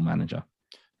old school manager.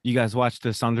 You guys watched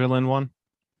the Sunderland one?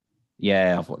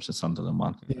 Yeah, I've watched the Sunderland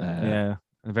one. Yeah,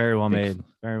 very well made.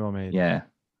 Very well made. Yeah,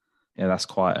 that's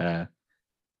quite.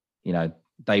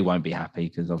 They won't be happy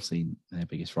because obviously their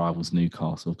biggest rivals,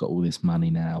 Newcastle, have got all this money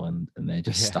now, and they're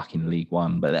just stuck in League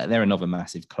One. But they're another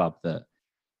massive club that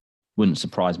wouldn't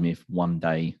surprise me if one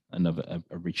day a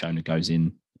rich owner goes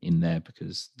in there,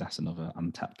 because that's another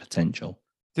untapped potential.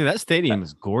 Dude, that stadium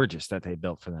is gorgeous that they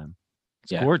built for them.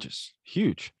 It's gorgeous,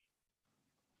 huge.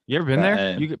 You ever been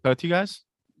there? Both you guys?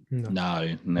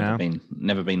 No, never been.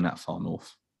 Never been that far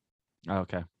north. Oh,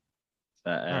 okay.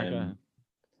 But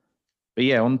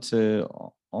yeah, on to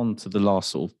the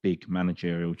last sort of big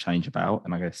managerial change about,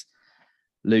 and I guess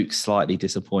Luke's slightly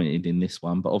disappointed in this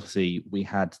one, but obviously we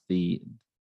had the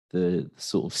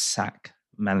sort of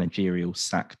managerial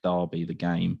sack derby, the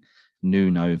game,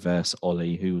 Nuno versus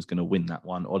Ollie, who was going to win that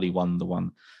one. Ollie won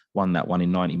that one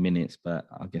in 90 minutes, but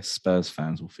I guess Spurs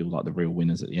fans will feel like the real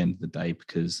winners at the end of the day,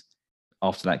 because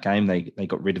after that game, they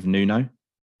got rid of Nuno,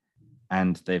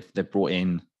 and they've brought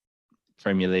in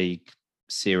Premier League,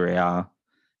 Serie A,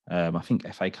 I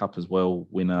think FA Cup as well,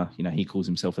 winner. You know, he calls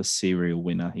himself a serial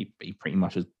winner. He pretty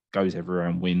much goes everywhere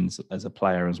and wins as a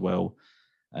player as well.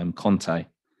 Conte.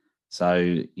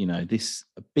 So, you know, this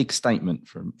a big statement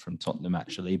from Tottenham,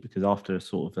 actually, because after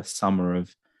sort of a summer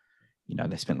of, you know,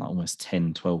 they spent like almost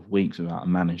 10, 12 weeks without a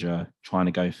manager, trying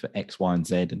to go for X, Y, and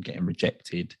Z and getting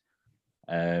rejected.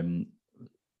 Daniel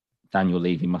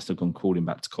Levy must have gone calling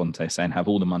back to Conte saying, have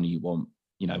all the money you want,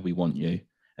 you know, we want you.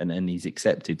 And then he's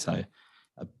accepted. So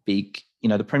a big, you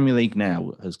know, the Premier League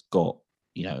now has got,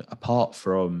 you know, apart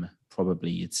from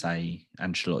probably you'd say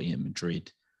Ancelotti at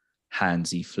Madrid,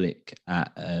 Hansi Flick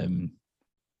at Bayern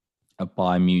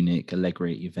Munich,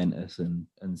 Allegri at Juventus, and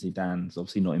Zidane's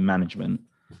obviously not in management.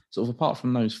 Sort of apart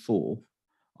from those four,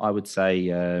 I would say,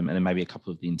 and then maybe a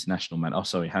couple of the international men. Oh,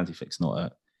 sorry, Hansi Flick's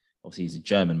not obviously he's a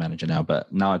German manager now,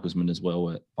 but Nagelsmann as well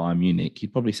at Bayern Munich.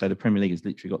 You'd probably say the Premier League has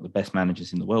literally got the best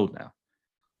managers in the world now.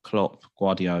 Klopp,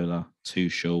 Guardiola,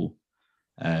 Tuchel,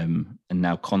 and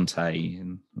now Conte,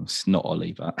 and it's not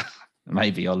Ollie, but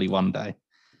maybe Ollie one day.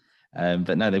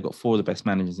 But no, they've got four of the best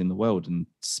managers in the world, and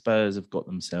Spurs have got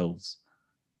themselves.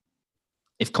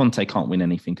 If Conte can't win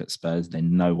anything at Spurs,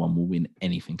 then no one will win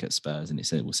anything at Spurs, and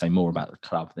it will say more about the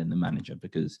club than the manager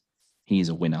because he is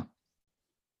a winner.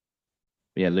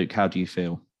 But yeah, Luke, how do you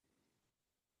feel?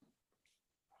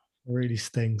 Really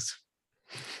stings.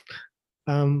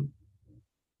 Because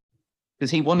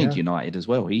he wanted United as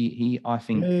well. I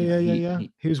think.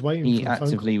 He was waiting. He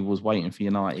actively was waiting for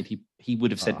United. He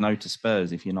would have said no to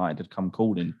Spurs if United had come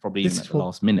calling, probably even at the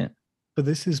last minute. But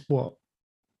this is what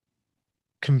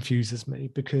confuses me,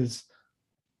 because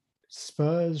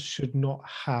Spurs should not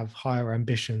have higher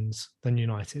ambitions than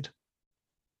United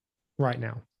right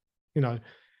now. You know,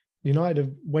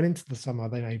 United went into the summer,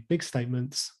 they made big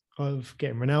statements of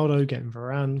getting Ronaldo, getting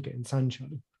Varane, getting Sancho.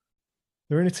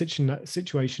 They're in a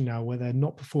situation now where they're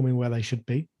not performing where they should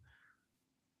be.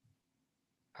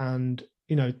 And,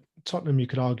 you know, Tottenham, you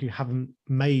could argue, haven't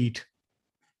made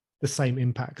the same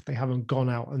impact. They haven't gone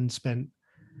out and spent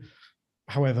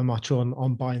however much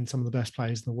on buying some of the best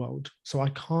players in the world. So I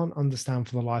can't understand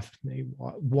for the life of me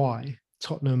why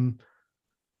Tottenham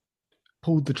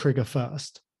pulled the trigger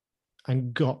first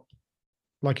and got,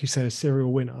 like you said, a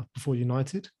serial winner before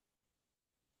United.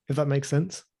 If that makes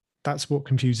sense, that's what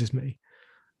confuses me.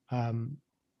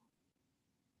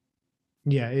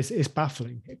 It's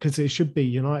baffling, because it should be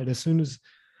United as soon as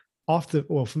after,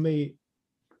 or for me,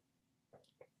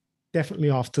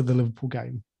 definitely after the Liverpool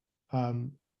game.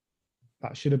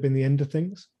 That should have been the end of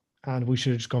things, and we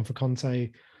should have just gone for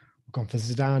Conte, gone for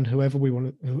Zidane,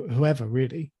 whoever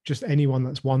really, just anyone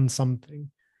that's won something,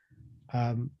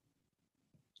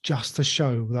 just to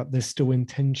show that there's still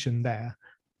intention there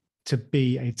to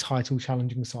be a title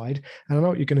challenging side. And I know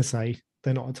what you're going to say.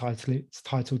 They're not a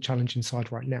title challenging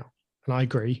side right now. And I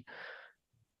agree.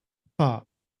 But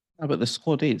the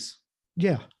squad is.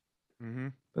 Yeah. Mm-hmm.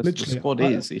 The squad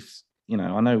is. If, you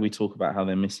know, I know we talk about how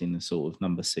they're missing the sort of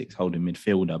number 6 holding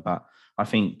midfielder, but I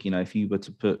think, you know, if you were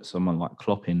to put someone like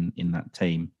Klopp in that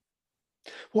team.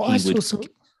 Well, I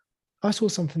saw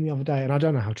something the other day, and I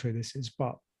don't know how true this is,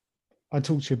 but I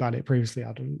talked to you about it previously,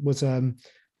 Adam, was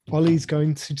Ollie's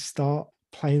going to start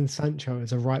playing Sancho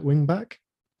as a right wing back.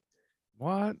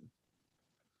 What?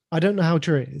 I don't know how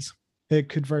true it is. It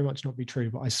could very much not be true,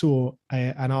 but I saw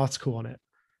an article on it,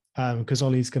 because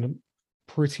Ollie's going to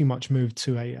pretty much move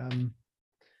to I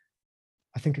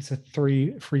think it's a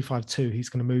 3-5-2 he's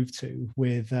going to move to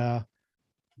with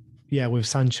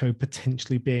Sancho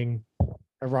potentially being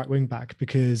a right wing back,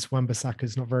 because Wan-Bissaka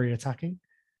is not very attacking.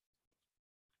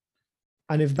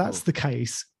 And if that's the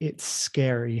case, it's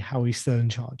scary how he's still in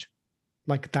charge.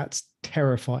 Like, that's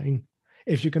terrifying.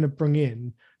 If you're going to bring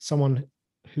in someone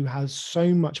who has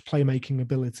so much playmaking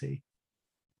ability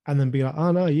and then be like,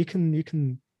 oh no, you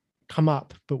can come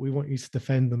up, but we want you to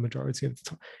defend the majority of the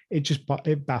time.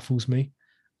 It baffles me.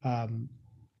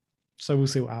 So we'll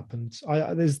see what happens.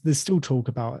 There's still talk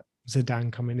about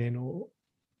Zidane coming in or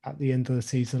at the end of the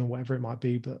season or whatever it might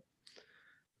be, but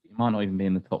it might not even be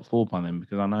in the top 4 by then,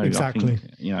 because I know exactly. I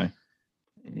think, you know,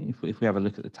 if we have a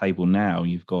look at the table now,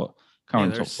 you've got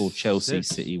current top 4: Chelsea, 6.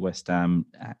 City, West Ham,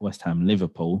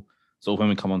 Liverpool. So when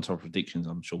we come on to our predictions,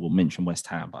 I'm sure we'll mention West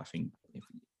Ham, but I think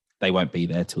they won't be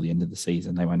there till the end of the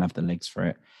season. They won't have the legs for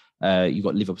it. You've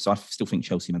got Liverpool. So I still think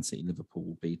Chelsea, Man City, Liverpool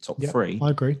will be top 3.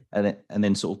 I agree. And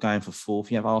then sort of going for 4th,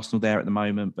 you have Arsenal there at the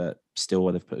moment, but still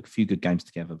they've put a few good games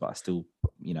together, but I still,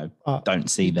 you know, don't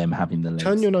see them having the legs.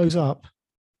 Turn your nose up.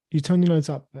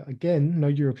 Again, no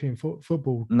European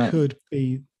football could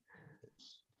be.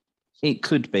 It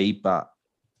could be, but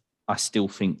I still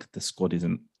think the squad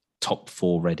isn't top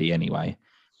 4 ready anyway.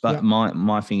 But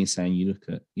my thing is saying you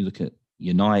look at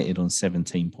United on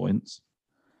 17 points,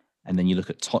 and then you look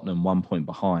at Tottenham 1 point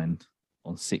behind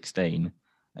on 16,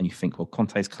 and you think, well,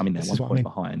 Conte's coming there 1 point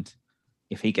behind.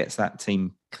 If he gets that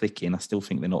team clicking, I still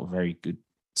think they're not a very good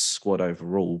squad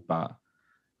overall, but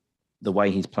the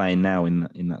way he's playing now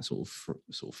in that sort of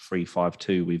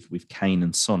 3-5-2 with Kane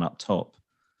and Son up top,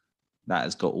 that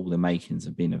has got all the makings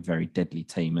of being a very deadly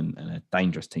team and a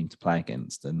dangerous team to play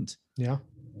against. And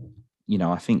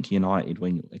I think United,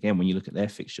 when you look at their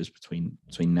fixtures between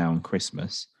now and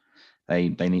Christmas, they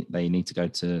need to go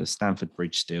to Stamford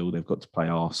Bridge still. They've got to play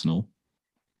Arsenal.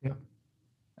 Yeah.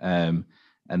 And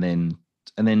then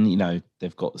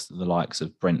they've got the likes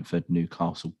of Brentford,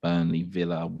 Newcastle, Burnley,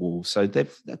 Villa, Wolves. So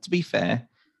to be fair,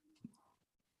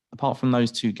 apart from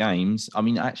those 2 games, I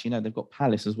mean, actually, no, they've got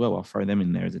Palace as well. I'll throw them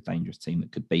in there as a dangerous team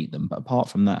that could beat them. But apart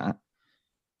from that,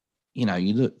 you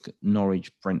look at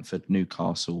Norwich, Brentford,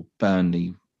 Newcastle,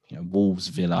 Burnley, Wolves,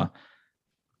 Villa.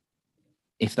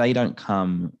 If they don't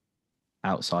come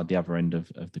outside the other end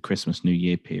of the Christmas New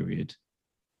Year period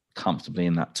comfortably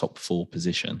in that top 4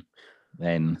 position,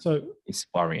 then it's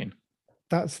worrying.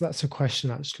 That's a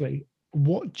question, actually.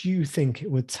 What do you think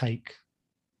it would take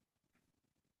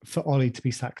for Ollie to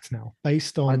be sacked now,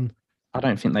 based on... I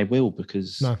don't think they will,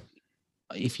 because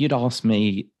if you'd asked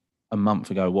me a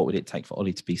month ago, what would it take for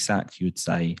Ollie to be sacked? You would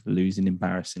say losing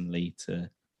embarrassingly to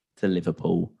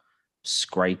Liverpool,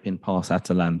 scraping past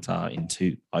Atalanta in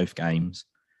both games,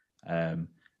 and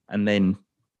then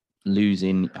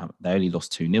losing. They only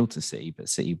lost 2-0 to City, but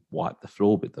City wiped the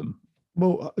floor with them.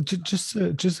 Well, just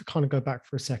to kind of go back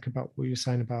for a sec about what you're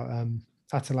saying about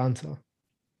Atalanta.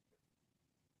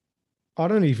 I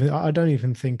don't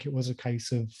even think it was a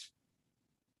case of,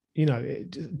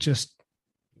 just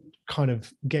kind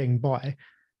of getting by.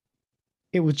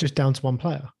 It was just down to one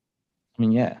player. I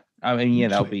mean,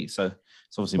 that'll be so.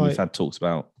 Obviously, we've had talks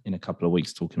about in a couple of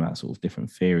weeks talking about sort of different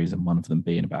theories, and one of them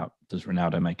being about, does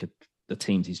Ronaldo make the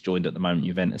teams he's joined at the moment,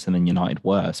 Juventus and then United,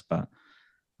 worse? But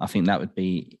I think that would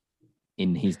be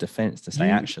in his defence to say,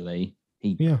 United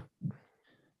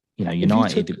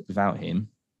without him.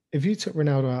 If you took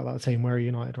Ronaldo out of that team, where are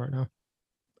United right now?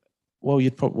 Well,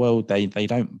 they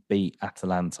don't beat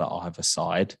Atalanta either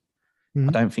side. Mm-hmm.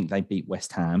 I don't think they beat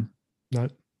West Ham. No.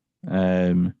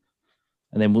 And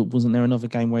then wasn't there another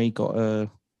game where he got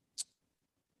a?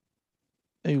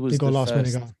 Who was the last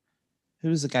minute goal? Who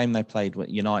was the game they played?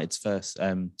 United's first,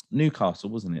 Newcastle,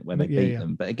 wasn't it? Where they beat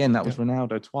them. But again, that was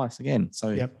Ronaldo twice again.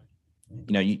 So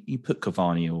you put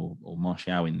Cavani or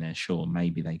Martial in there, sure,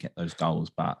 maybe they get those goals,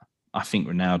 but I think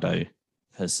Ronaldo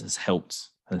has helped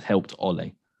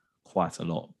Ole quite a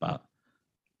lot. But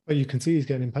you can see he's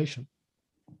getting impatient.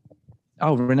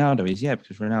 Oh, Ronaldo is,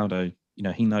 because Ronaldo,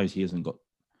 he knows he hasn't got,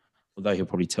 although he'll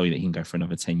probably tell you that he can go for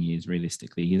another 10 years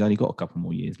realistically, he's only got a couple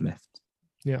more years left.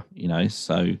 Yeah.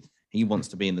 So he wants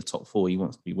to be in the top 4, he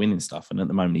wants to be winning stuff. And at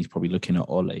the moment he's probably looking at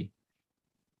Ole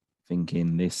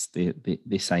thinking this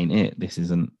ain't it. This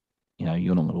isn't,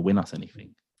 you're not going to win us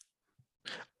anything.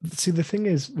 See, the thing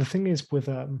is with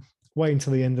waiting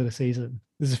till the end of the season,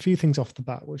 there's a few things off the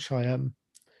bat which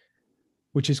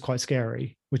is quite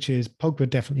scary, which is Pogba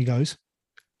definitely goes.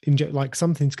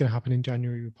 Something's going to happen in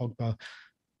January with Pogba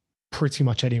pretty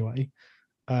much anyway.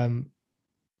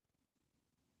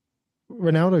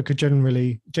 Ronaldo could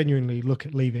genuinely look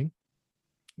at leaving.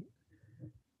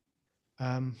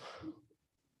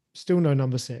 Still no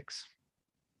number 6.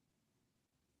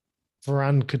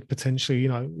 Varane could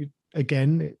potentially,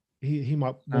 again, he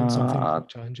might want something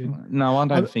challenging. No, I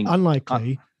don't think.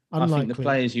 Unlikely. I think the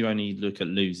players you only look at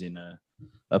losing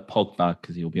a Pogba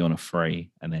because he'll be on a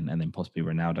free, and then possibly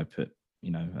Ronaldo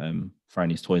throwing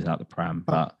his toys out the pram.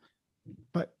 But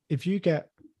if you get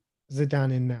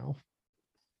Zidane in now,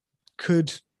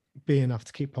 could be enough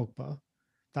to keep Pogba.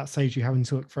 That saves you having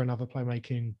to look for another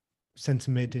playmaking centre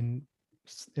mid in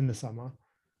the summer.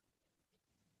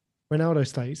 Ronaldo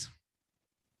stays,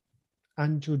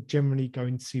 and you're generally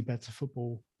going to see better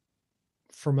football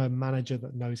from a manager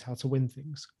that knows how to win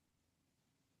things.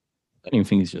 I don't even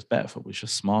think it's just better football. It's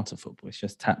just smarter football. It's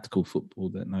just tactical football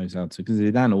that knows how to. Because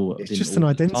Zidane, it's just an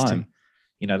identity.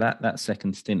 That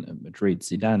second stint at Madrid,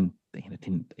 Zidane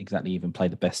didn't exactly even play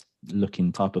the best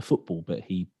looking type of football, but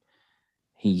he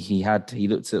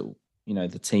looked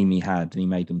at the team he had and he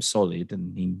made them solid,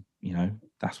 and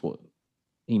that's what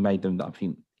he made them. I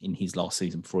think in his last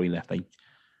season before he left, they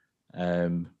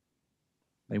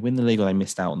win the league or they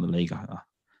missed out on the league.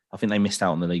 I think they missed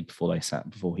out on the league before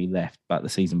he left, but the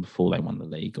season before they won the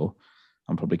league, or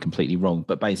I'm probably completely wrong,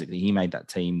 but basically he made that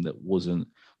team that was an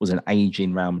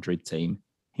aging Real Madrid team.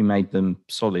 He made them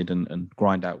solid and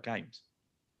grind out games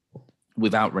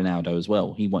without Ronaldo as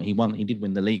well. He did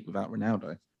win the league without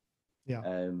Ronaldo.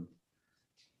 Yeah.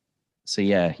 So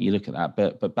yeah, you look at that,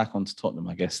 but back onto Tottenham,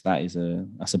 I guess that's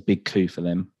a big coup for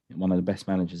them. One of the best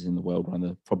managers in the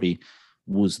world, probably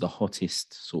was the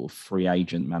hottest sort of free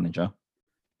agent manager.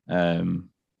 And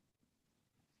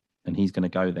he's going to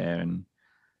go there, and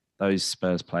those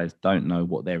Spurs players don't know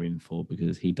what they're in for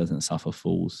because he doesn't suffer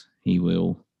fools. He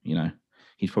will,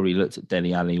 he's probably looked at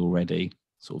Dele Alli already,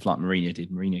 sort of like Mourinho did.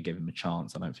 Mourinho gave him a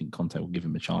chance. I don't think Conte will give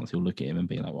him a chance. He'll look at him and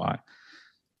be like, right,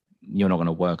 you're not going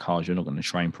to work hard. You're not going to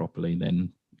train properly.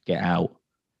 Then get out.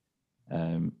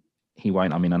 He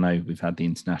won't. I mean, I know we've had the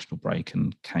international break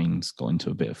and Kane's got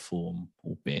into a bit of form,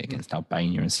 albeit against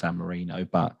Albania and San Marino,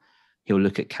 but he'll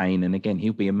look at Kane, and again,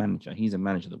 he'll be a manager. He's a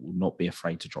manager that will not be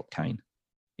afraid to drop Kane.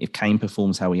 If Kane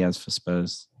performs how he has for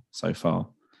Spurs so far,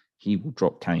 he will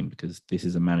drop Kane because this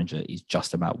is a manager that is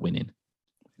just about winning.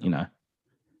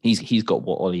 He's got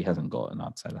what Ollie hasn't got, and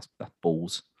I'd say that's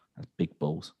balls. That's big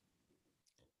balls.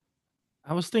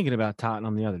 I was thinking about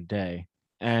Tottenham the other day,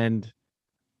 and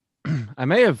I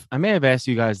may have asked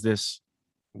you guys this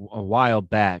a while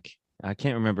back. I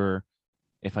can't remember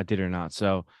if I did or not.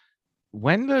 So,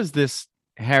 when does this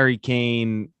Harry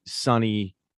Kane,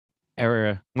 Sonny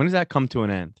era, when does that come to an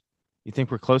end? You think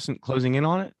we're closing in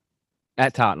on it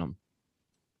at Tottenham?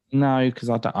 No, because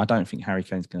I don't think Harry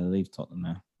Kane's going to leave Tottenham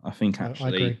now. I think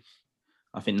actually,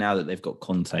 I think now that they've got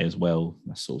Conte as well,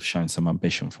 that's sort of shown some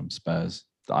ambition from Spurs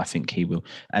that I think he will.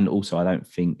 And also, I don't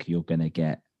think you're going to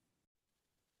get,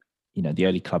 the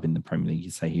only club in the Premier League you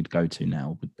say he'd go to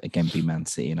now would again be Man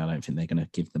City, and I don't think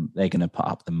they're going to put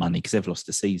up the money because they've lost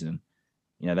the season.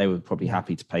 They were probably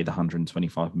happy to pay the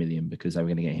 125 million because they were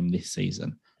going to get him this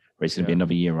season, where he's going to be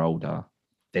another year older.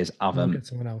 There's other, get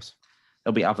someone else.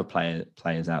 There'll be other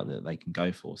players out there that they can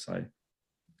go for. So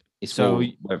it's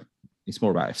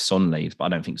more about if Son leaves, but I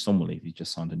don't think Son will leave. He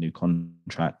just signed a new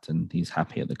contract and he's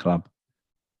happy at the club.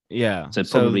 Yeah. So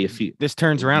probably a few. This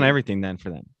turns around everything then for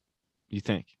them. You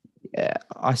think? Yeah,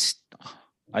 I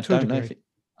don't know if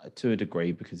to a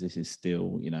degree, because this is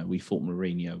still, we thought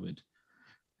Mourinho would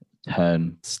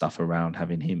turn stuff around,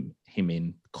 having him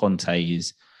in. Conte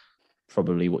is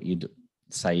probably what you'd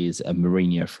say is a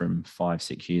Mourinho from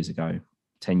 5-6 years ago,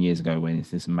 10 years ago, when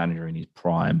he's this manager in his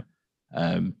prime.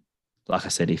 Like I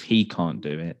said, if he can't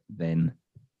do it, then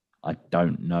I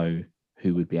don't know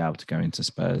who would be able to go into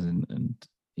Spurs and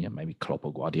maybe Klopp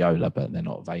or Guardiola, but they're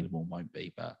not available and won't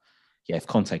be. But yeah, if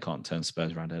Conte can't turn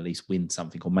Spurs around, at least win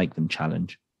something or make them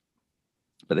challenge.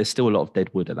 But there's still a lot of dead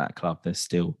wood at that club. There's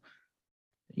still,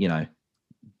 Dyer,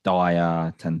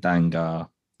 Tandanga,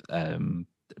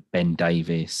 Ben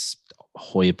Davis,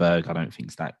 Højbjerg, I don't think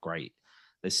it's that great.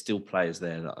 There's still players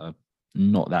there that are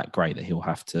not that great that he'll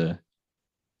have to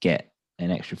get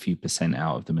an extra few %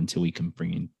 out of them until we can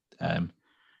bring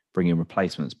in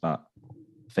replacements. But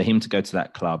for him to go to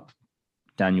that club,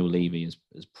 Daniel Levy has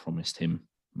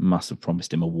must have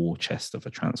promised him a war chest of a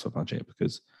transfer budget,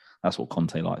 because that's what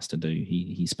Conte likes to do.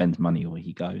 He spends money where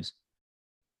he goes.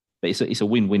 But it's a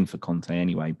win-win for Conte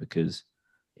anyway, because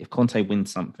if Conte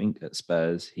wins something at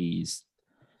Spurs, he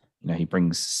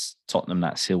brings Tottenham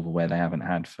that silverware they haven't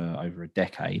had for over a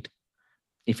decade.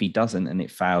 If he doesn't and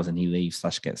it fails and he leaves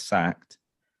 / gets sacked,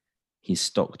 his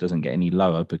stock doesn't get any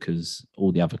lower, because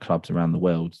all the other clubs around the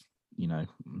world,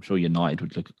 I'm sure United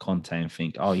would look at Conte and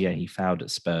think, oh yeah, he failed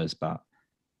at Spurs, but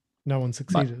no one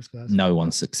succeeded at Spurs. No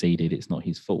one succeeded. It's not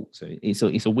his fault. So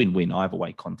it's a win-win. Either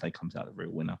way, Conte comes out the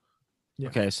real winner. Yeah.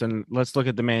 Okay, so let's look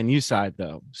at the Man U side,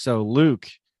 though. So, Luke,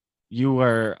 you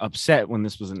were upset when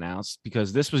this was announced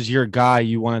because this was your guy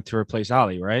you wanted to replace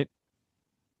Ali, right?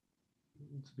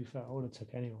 To be fair, I would have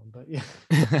took anyone, but yeah.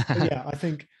 But yeah, I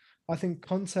think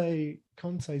Conte,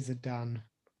 Zidane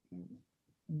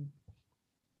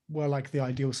were like the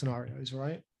ideal scenarios,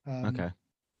 right? Okay.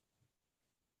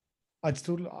 I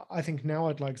think now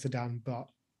I'd like Zidane, but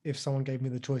if someone gave me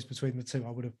the choice between the two,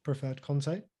 I would have preferred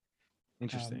Conte.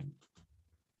 Interesting.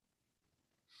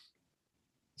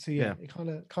 So yeah, it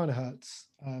kind of hurts,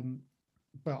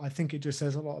 but I think it just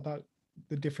says a lot about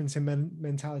the difference in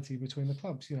mentality between the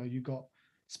clubs. You've got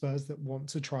Spurs that want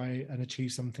to try and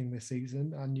achieve something this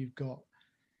season, and you've got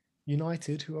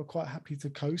United who are quite happy to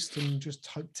coast and just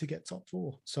hope to get top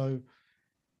 4. So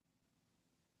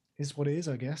it's what it is,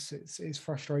 I guess. It's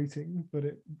frustrating, but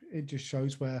it just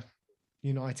shows where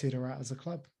United are at as a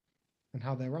club and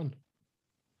how they're run.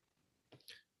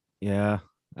 Yeah,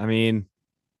 I mean,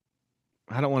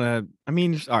 I don't want to. I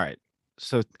mean, all right.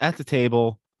 So at the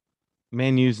table,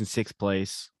 Man U's in 6th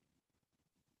place.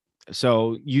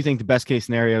 So you think the best case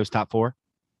scenario is top 4?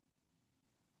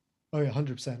 Oh yeah,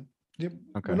 100%. Okay.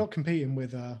 We're not competing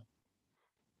with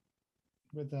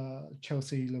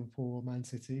Chelsea, Liverpool, or Man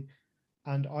City,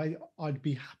 and I'd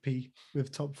be happy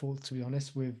with top 4, to be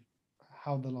honest, with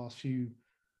how the last few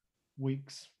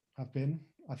weeks have been.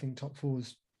 I think top 4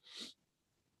 is,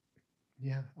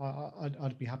 yeah,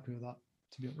 I'd be happy with that,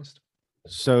 to be honest.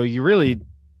 So you really,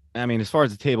 I mean, as far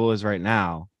as the table is right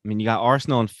now, I mean, you got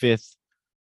Arsenal in 5th,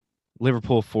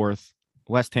 Liverpool 4th,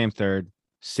 West Ham 3rd,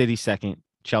 City 2nd,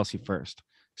 Chelsea 1st.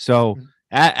 So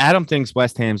Adam thinks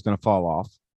West Ham's going to fall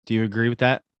off. Do you agree with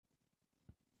that?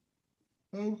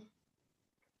 Oh,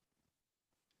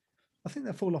 I think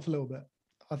they'll fall off a little bit.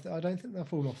 I don't think they'll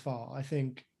fall off far. I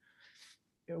think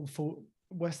it'll fall.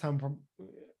 West Ham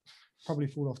probably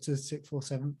fall off to 6th or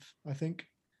 7th. I think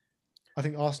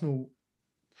Arsenal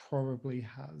probably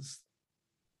has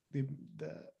the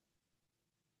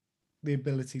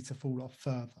ability to fall off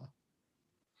further.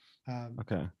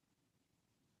 Okay.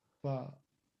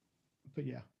 But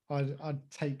yeah, I'd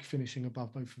take finishing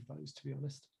above both of those, to be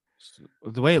honest.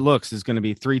 The way it looks is going to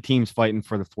be 3 teams fighting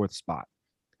for the 4th spot.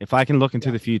 If I can look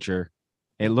into the future,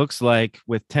 it looks like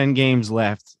with 10 games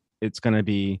left, it's going to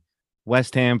be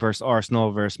West Ham versus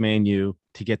Arsenal versus Man U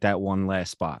to get that one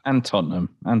last spot. And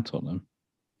Tottenham. And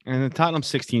then Tottenham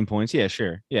 16 points. Yeah,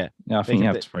 sure. Yeah. Yeah, I think you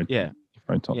have to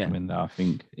throw Tottenham in there. I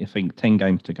think 10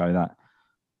 games to go,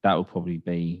 that will probably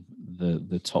be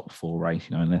the top 4 race,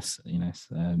 unless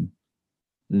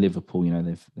Liverpool,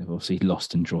 they've obviously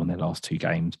lost and drawn their last 2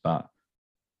 games, but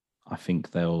I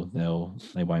think they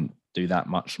won't do that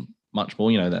much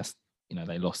more.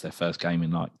 They lost their first game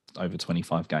in like over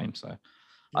 25 games, so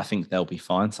I think they'll be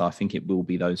fine. So I think it will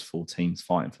be those 4 teams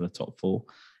fighting for the top 4,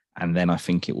 and then I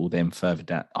think it will then further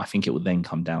down. I think it will then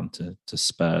come down to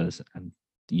Spurs and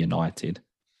United,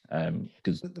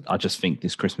 because I just think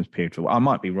this Christmas period. I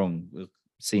might be wrong. We'll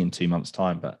see in 2 months'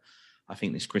 time, but I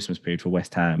think this Christmas period for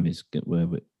West Ham is where,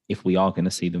 if we are going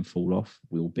to see them fall off,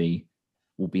 will be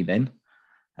then.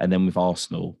 And then with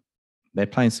Arsenal, they're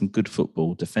playing some good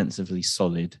football, defensively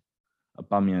solid.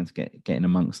 Aubameyang's getting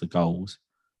amongst the goals.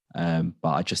 But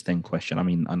I just then question, I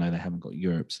mean, I know they haven't got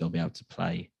Europe, so they'll be able to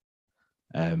play,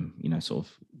 sort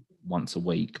of once a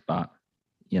week. But,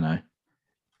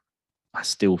 I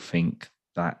still think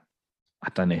that, I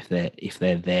don't know if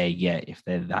they're there yet, if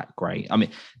they're that great. I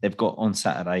mean, they've got on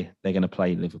Saturday, they're going to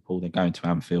play Liverpool. They're going to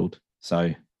Anfield.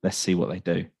 So let's see what they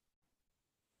do.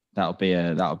 That'll be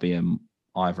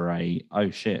either a, oh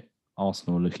shit,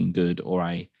 Arsenal are looking good, or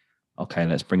a, okay,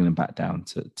 let's bring them back down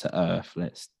to earth.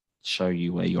 Let's show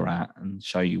you where you're at and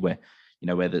show you where,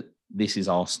 this is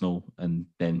Arsenal, and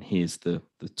then here's the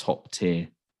top tier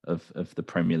of the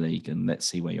Premier League, and let's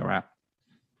see where you're at.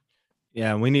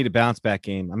 Yeah, we need a bounce back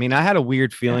game. I mean, I had a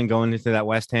weird feeling going into that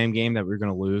West Ham game that we were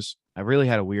going to lose. I really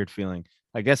had a weird feeling.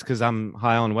 I guess because I'm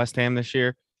high on West Ham this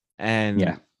year,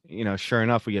 and sure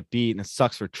enough, we get beat, and it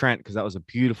sucks for Trent because that was a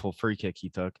beautiful free kick he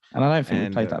took. And I don't think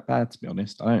we played that bad, to be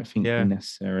honest. I don't think we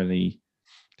necessarily.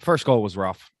 First goal was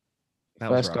rough.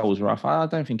 First goal was rough. I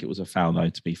don't think it was a foul, though,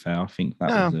 to be fair. I think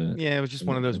that was it was just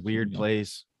one of those weird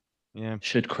plays. Yeah.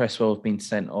 Should Cresswell have been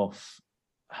sent off?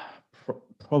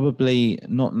 Probably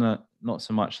not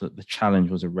so much that the challenge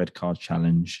was a red card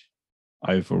challenge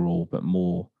overall, but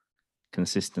more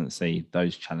consistency.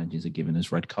 Those challenges are given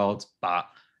as red cards. But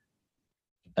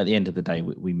at the end of the day,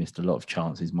 we missed a lot of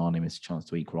chances. Mane missed a chance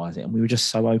to equalise it. And we were just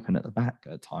so open at the back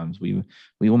at times. We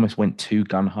almost went too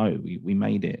gun-ho. We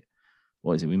made it,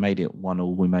 what is it? We made it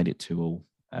 1-1. We made it 2-2,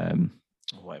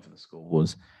 whatever the score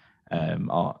was. And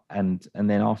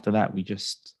then after that, we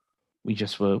just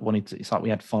were wanting to. It's like we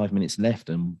had 5 minutes left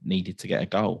and needed to get a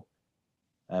goal.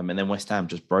 And then West Ham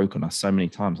just broke on us so many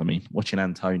times. I mean, watching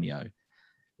Antonio,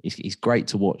 he's great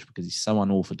to watch because he's so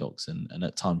unorthodox, and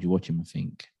at times you watch him and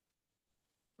think,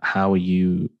 how are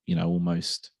you,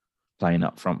 almost playing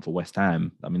up front for West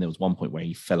Ham? I mean, there was one point where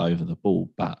he fell over the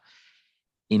ball, but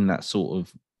in that sort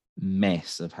of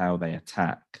mess of how they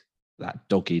attack,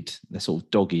 they're sort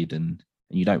of dogged, and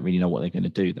you don't really know what they're going to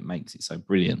do, that makes it so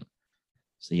brilliant.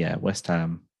 So yeah, West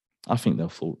Ham, I think they'll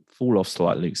fall off, so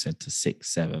like Luke said, to 6th,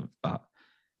 7th, but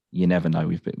you never know.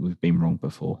 We've been wrong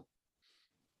before.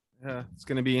 Yeah, it's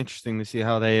going to be interesting to see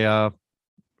how they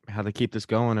keep this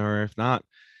going, or if not,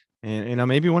 and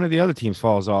maybe one of the other teams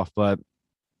falls off. But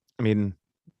I mean,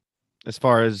 as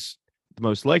far as the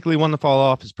most likely one to fall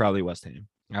off is probably West Ham.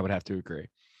 I would have to agree.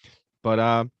 But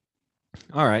all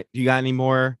right, you got any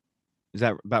more? Is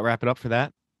that about wrap it up for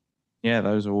that? Yeah,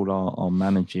 those are all our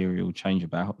managerial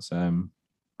changeabouts.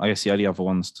 I guess the only other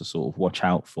ones to sort of watch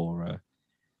out for,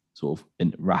 sort of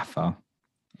in Rafa.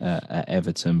 at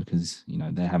Everton because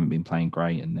they haven't been playing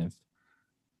great, and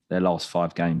their last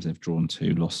 5 games they've drawn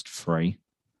 2, lost 3.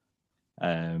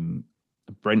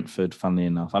 Brentford, funnily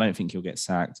enough, I don't think he'll get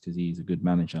sacked because he's a good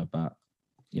manager, but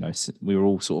we were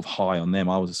all sort of high on them.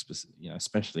 I was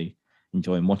especially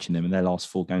enjoying watching them, and their last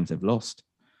 4 games they've lost.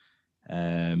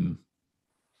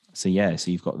 So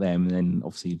you've got them, and then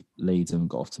obviously Leeds haven't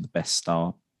got off to the best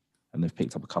start, and they've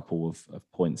picked up a couple of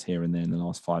points here and there in the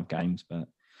last 5 games. But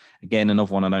again,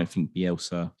 another one I don't think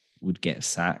Bielsa would get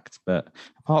sacked. But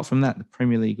apart from that, the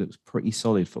Premier League looks pretty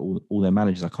solid for all their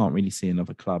managers. I can't really see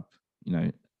another club.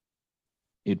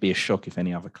 It'd be a shock if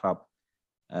any other club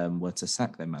were to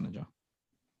sack their manager.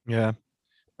 Yeah.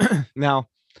 Now,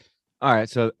 all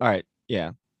right.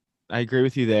 Yeah, I agree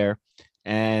with you there.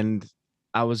 And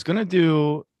I was going to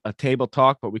do a table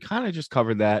talk, but we kind of just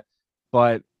covered that.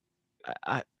 But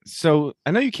so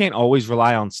I know you can't always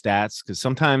rely on stats because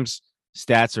sometimes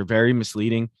stats are very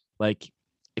misleading. Like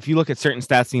if you look at certain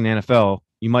stats in the NFL,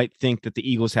 you might think that the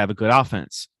Eagles have a good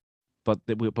offense, but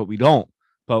we don't.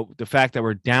 But the fact that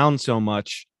we're down so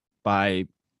much by,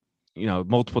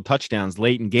 multiple touchdowns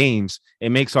late in games, it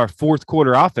makes our fourth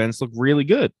quarter offense look really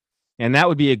good. And that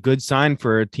would be a good sign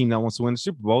for a team that wants to win the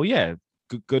Super Bowl. Yeah,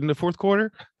 good in the fourth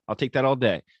quarter. I'll take that all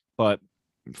day. But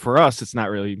for us, it's not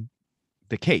really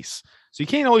the case. So you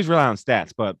can't always rely on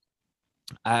stats. But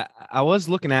I was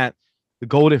looking at the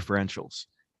goal differentials,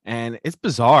 and it's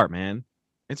bizarre, man.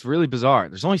 It's really bizarre.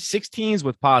 There's only 6 teams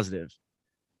with positive,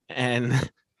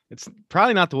 and it's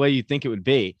probably not the way you think it would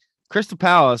be. Crystal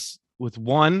Palace with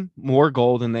 1 more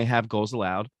goal than they have goals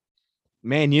allowed.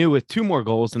 Man U with 2 more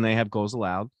goals than they have goals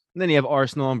allowed. And then you have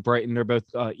Arsenal and Brighton. They're both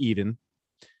even.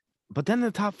 But then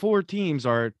the top 4 teams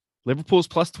are Liverpool's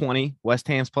plus 20, West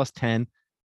Ham's plus 10,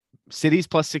 City's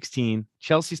plus 16,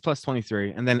 Chelsea's plus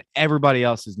 23, and then everybody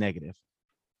else is negative.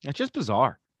 It's just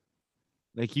bizarre.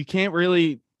 Like you can't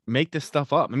really make this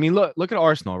stuff up. I mean, look at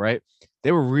Arsenal, right?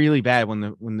 They were really bad when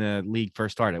the league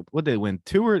first started. What did they win?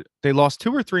 They lost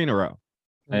 2 or 3 in a row.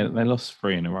 They lost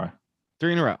 3 in a row.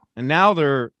 3 in a row. And now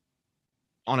they're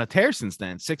on a tear since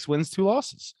then. 6 wins, 2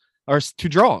 losses, or 2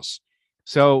 draws.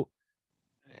 So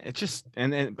it's just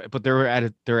but they're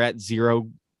at 0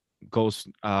 goals.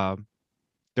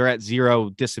 They're at 0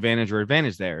 disadvantage or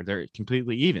advantage there. They're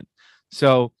completely even.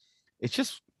 So it's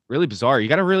just really bizarre. You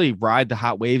got to really ride the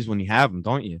hot waves when you have them,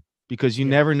 don't you? Because you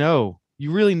never know.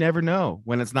 You really never know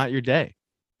when it's not your day.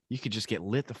 You could just get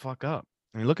lit the fuck up.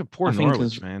 I mean, look at poor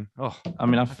Norwich, man. Oh, I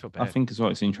mean, I think as well,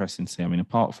 it's interesting to see. I mean,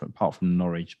 apart from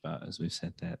Norwich, but as we've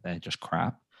said, they're just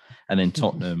crap. And then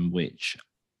Tottenham, which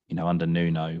under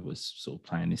Nuno was sort of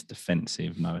playing this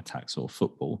defensive, no attack sort of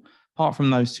football. Apart from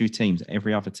those 2 teams,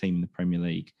 every other team in the Premier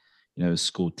League, has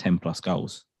scored 10 plus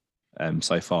goals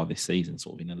so far this season,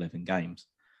 sort of in 11 games,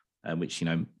 which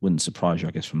wouldn't surprise you,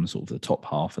 I guess, from the sort of the top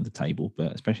half of the table,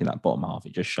 but especially that bottom half,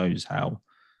 it just shows how,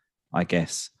 I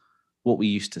guess, what we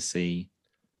used to see.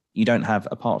 You don't have,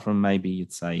 apart from maybe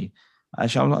you'd say,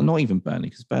 actually, I'm not even Burnley,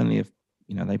 because Burnley have,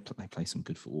 they play some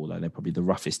good football, though they're probably the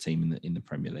roughest team in the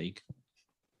Premier League.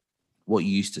 What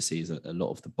you used to see is a lot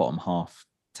of the bottom half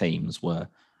teams were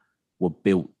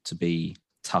built to be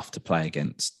tough to play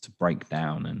against, to break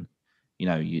down, and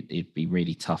it'd be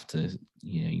really tough to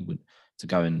to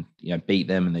go and beat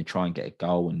them, and they try and get a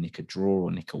goal and nick a draw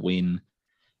or nick a win.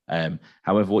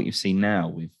 However, what you see now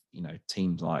with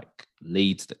teams like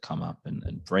Leeds that come up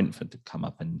and Brentford that come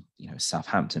up, and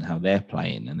Southampton, how they're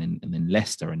playing, and then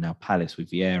Leicester, and now Palace with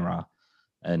Vieira,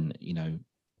 and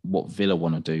what Villa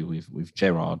want to do with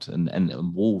Gerrard,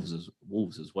 and Wolves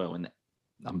as well. And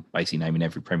I'm basically naming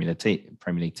every Premier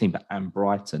League team, and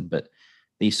Brighton. But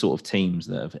these sort of teams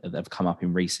that have come up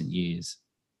in recent years,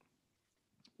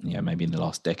 maybe in the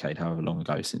last decade, however long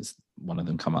ago since one of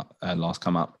them last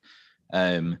come up,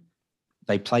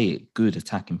 they play good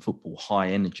attacking football, high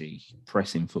energy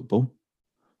pressing football,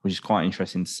 which is quite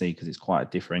interesting to see because it's quite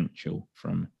a differential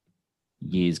from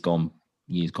years gone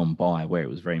by, where it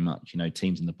was very much,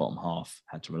 teams in the bottom half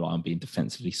had to rely on being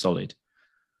defensively solid.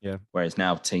 Yeah. Whereas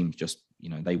now teams just,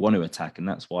 they want to attack, and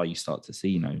that's why you start to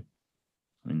see,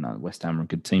 West Ham are a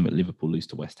good team, but Liverpool lose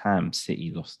to West Ham,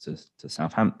 City lost to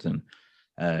Southampton.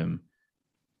 I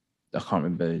can't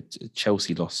remember.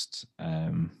 Chelsea lost.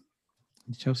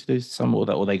 Did Chelsea lose some,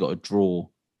 or they got a draw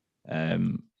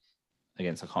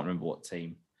against, I can't remember what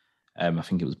team. I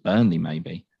think it was Burnley,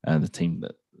 maybe the team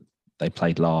that they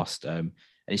played last. And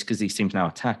it's because these teams now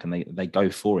attack, and they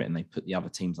go for it, and they put the other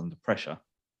teams under pressure,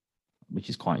 which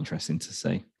is quite interesting to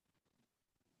see.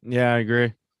 Yeah, I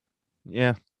agree.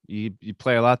 Yeah, you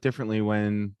play a lot differently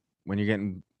when you're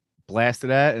getting blasted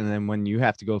at, and then when you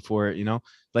have to go for it.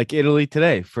 Like Italy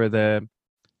today for the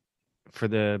for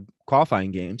the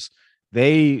qualifying games,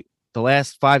 the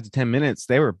last 5 to 10 minutes,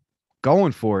 they were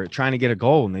going for it, trying to get a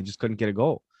goal, and they just couldn't get a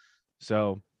goal.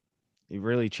 So you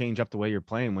really change up the way you're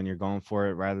playing when you're going for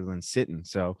it rather than sitting.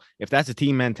 So if that's a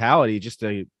team mentality, just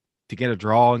to get a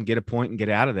draw and get a point and get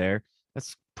out of there,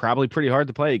 that's probably pretty hard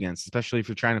to play against, especially if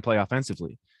you're trying to play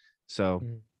offensively. So,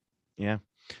 yeah.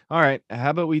 All right.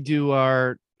 How about we do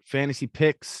our fantasy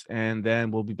picks, and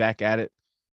then we'll be back at it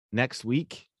next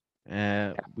week.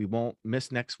 We won't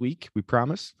miss next week, we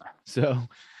promise. So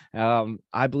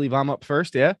I believe I'm up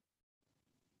first. Yeah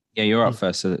you're up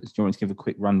first. So do you want to give a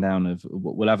quick rundown of,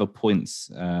 we'll have a points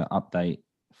update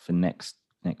for next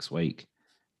week,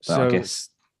 but so I guess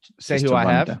say who I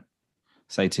have down.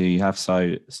 Say to you have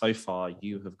so far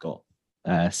you have got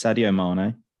Sadio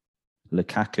Mane,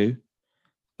 Lukaku,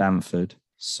 Bamford,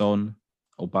 Son,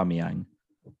 Aubameyang,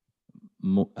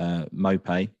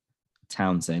 Mope,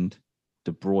 Townsend,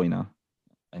 De Bruyne,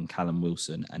 and Callum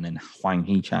Wilson, and then Hwang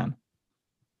Hee-chan.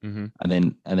 Mm-hmm.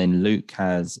 And then Luke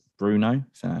has Bruno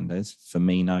Fernandes,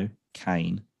 Firmino,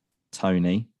 Kane,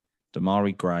 Tony,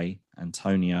 Damari Gray,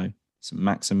 Antonio, St.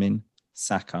 Maximin,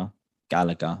 Saka,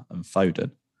 Gallagher, and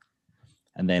Foden.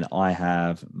 And then I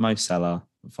have Mo Salah,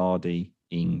 Vardy,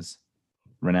 Ings,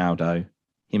 Ronaldo,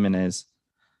 Jimenez,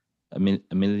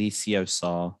 Emilicio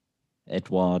Sarr,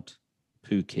 Edouard,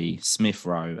 Pukki, Smith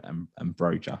Rowe, and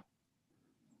Broja.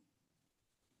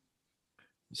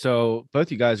 So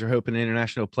both you guys are hoping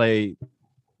international play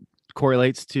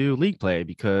correlates to league play,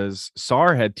 because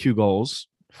Sarr had 2 goals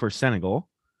for Senegal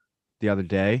the other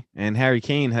day, and Harry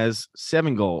Kane has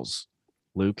 7 goals,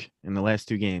 Luke, in the last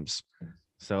 2 games.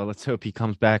 So let's hope he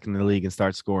comes back in the league and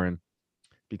starts scoring,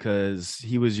 because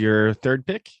he was your 3rd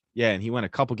pick. Yeah, and he went a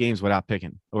couple games without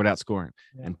scoring.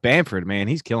 Yeah. And Bamford, man,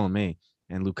 he's killing me.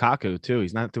 And Lukaku too.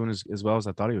 He's not doing as well as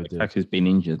I thought he would do. Lukaku's been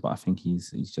injured, but I think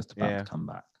he's just about to come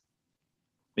back.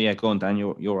 But yeah, go on, Dan.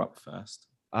 You're up first.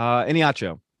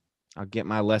 Iniacho. I'll get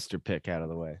my Leicester pick out of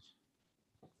the way.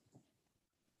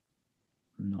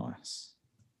 Nice.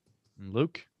 And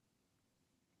Luke?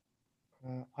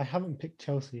 I haven't picked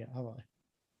Chelsea yet, have I?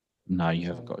 No, you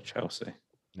haven't got Chelsea.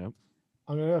 Nope.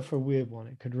 I'm going to go for a weird one.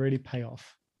 It could really pay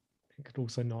off. It could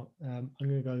also not. I'm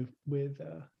going to go with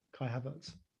Kai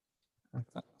Havertz.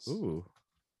 Ooh.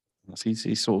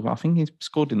 He's sort of, I think he's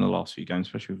scored in the last few games,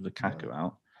 especially with Lukaku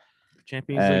out.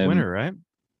 Champions League winner, right?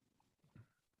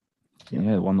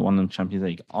 Yeah, won the Champions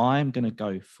League. I'm going to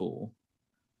go for,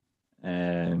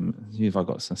 who have I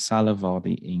got? So Salah,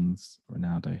 Vardy, Ings,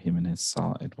 Ronaldo, Jimenez,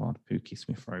 Sarr, Edouard, Pukki,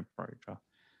 Smith Rowe, Broja.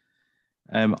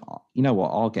 You know what?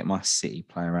 I'll get my City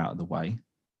player out of the way,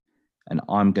 and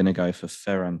I'm going to go for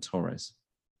Ferran Torres.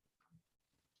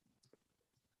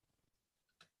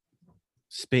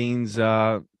 Spain's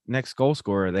next goal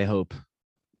scorer, they hope.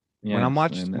 Yeah,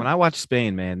 when I watch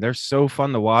Spain, man, they're so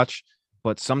fun to watch,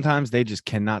 but sometimes they just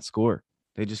cannot score.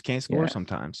 They just can't score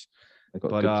sometimes. They've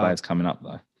got good players coming up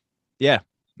though. Yeah,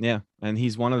 and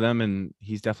he's one of them, and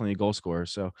he's definitely a goal scorer.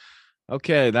 So,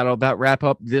 okay, that'll about wrap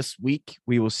up this week.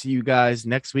 We will see you guys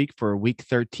next week for week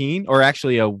 13, or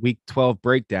actually a week 12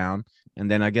 breakdown, and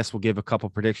then I guess we'll give a couple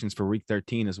predictions for week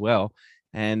 13 as well.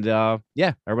 And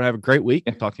everyone have a great week.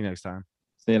 Talk to you next time.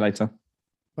 See you later.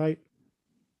 Bye.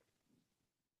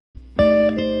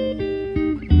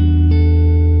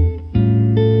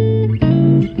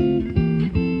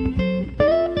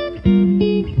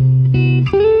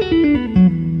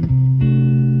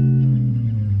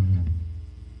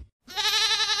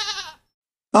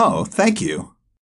 Oh, thank you.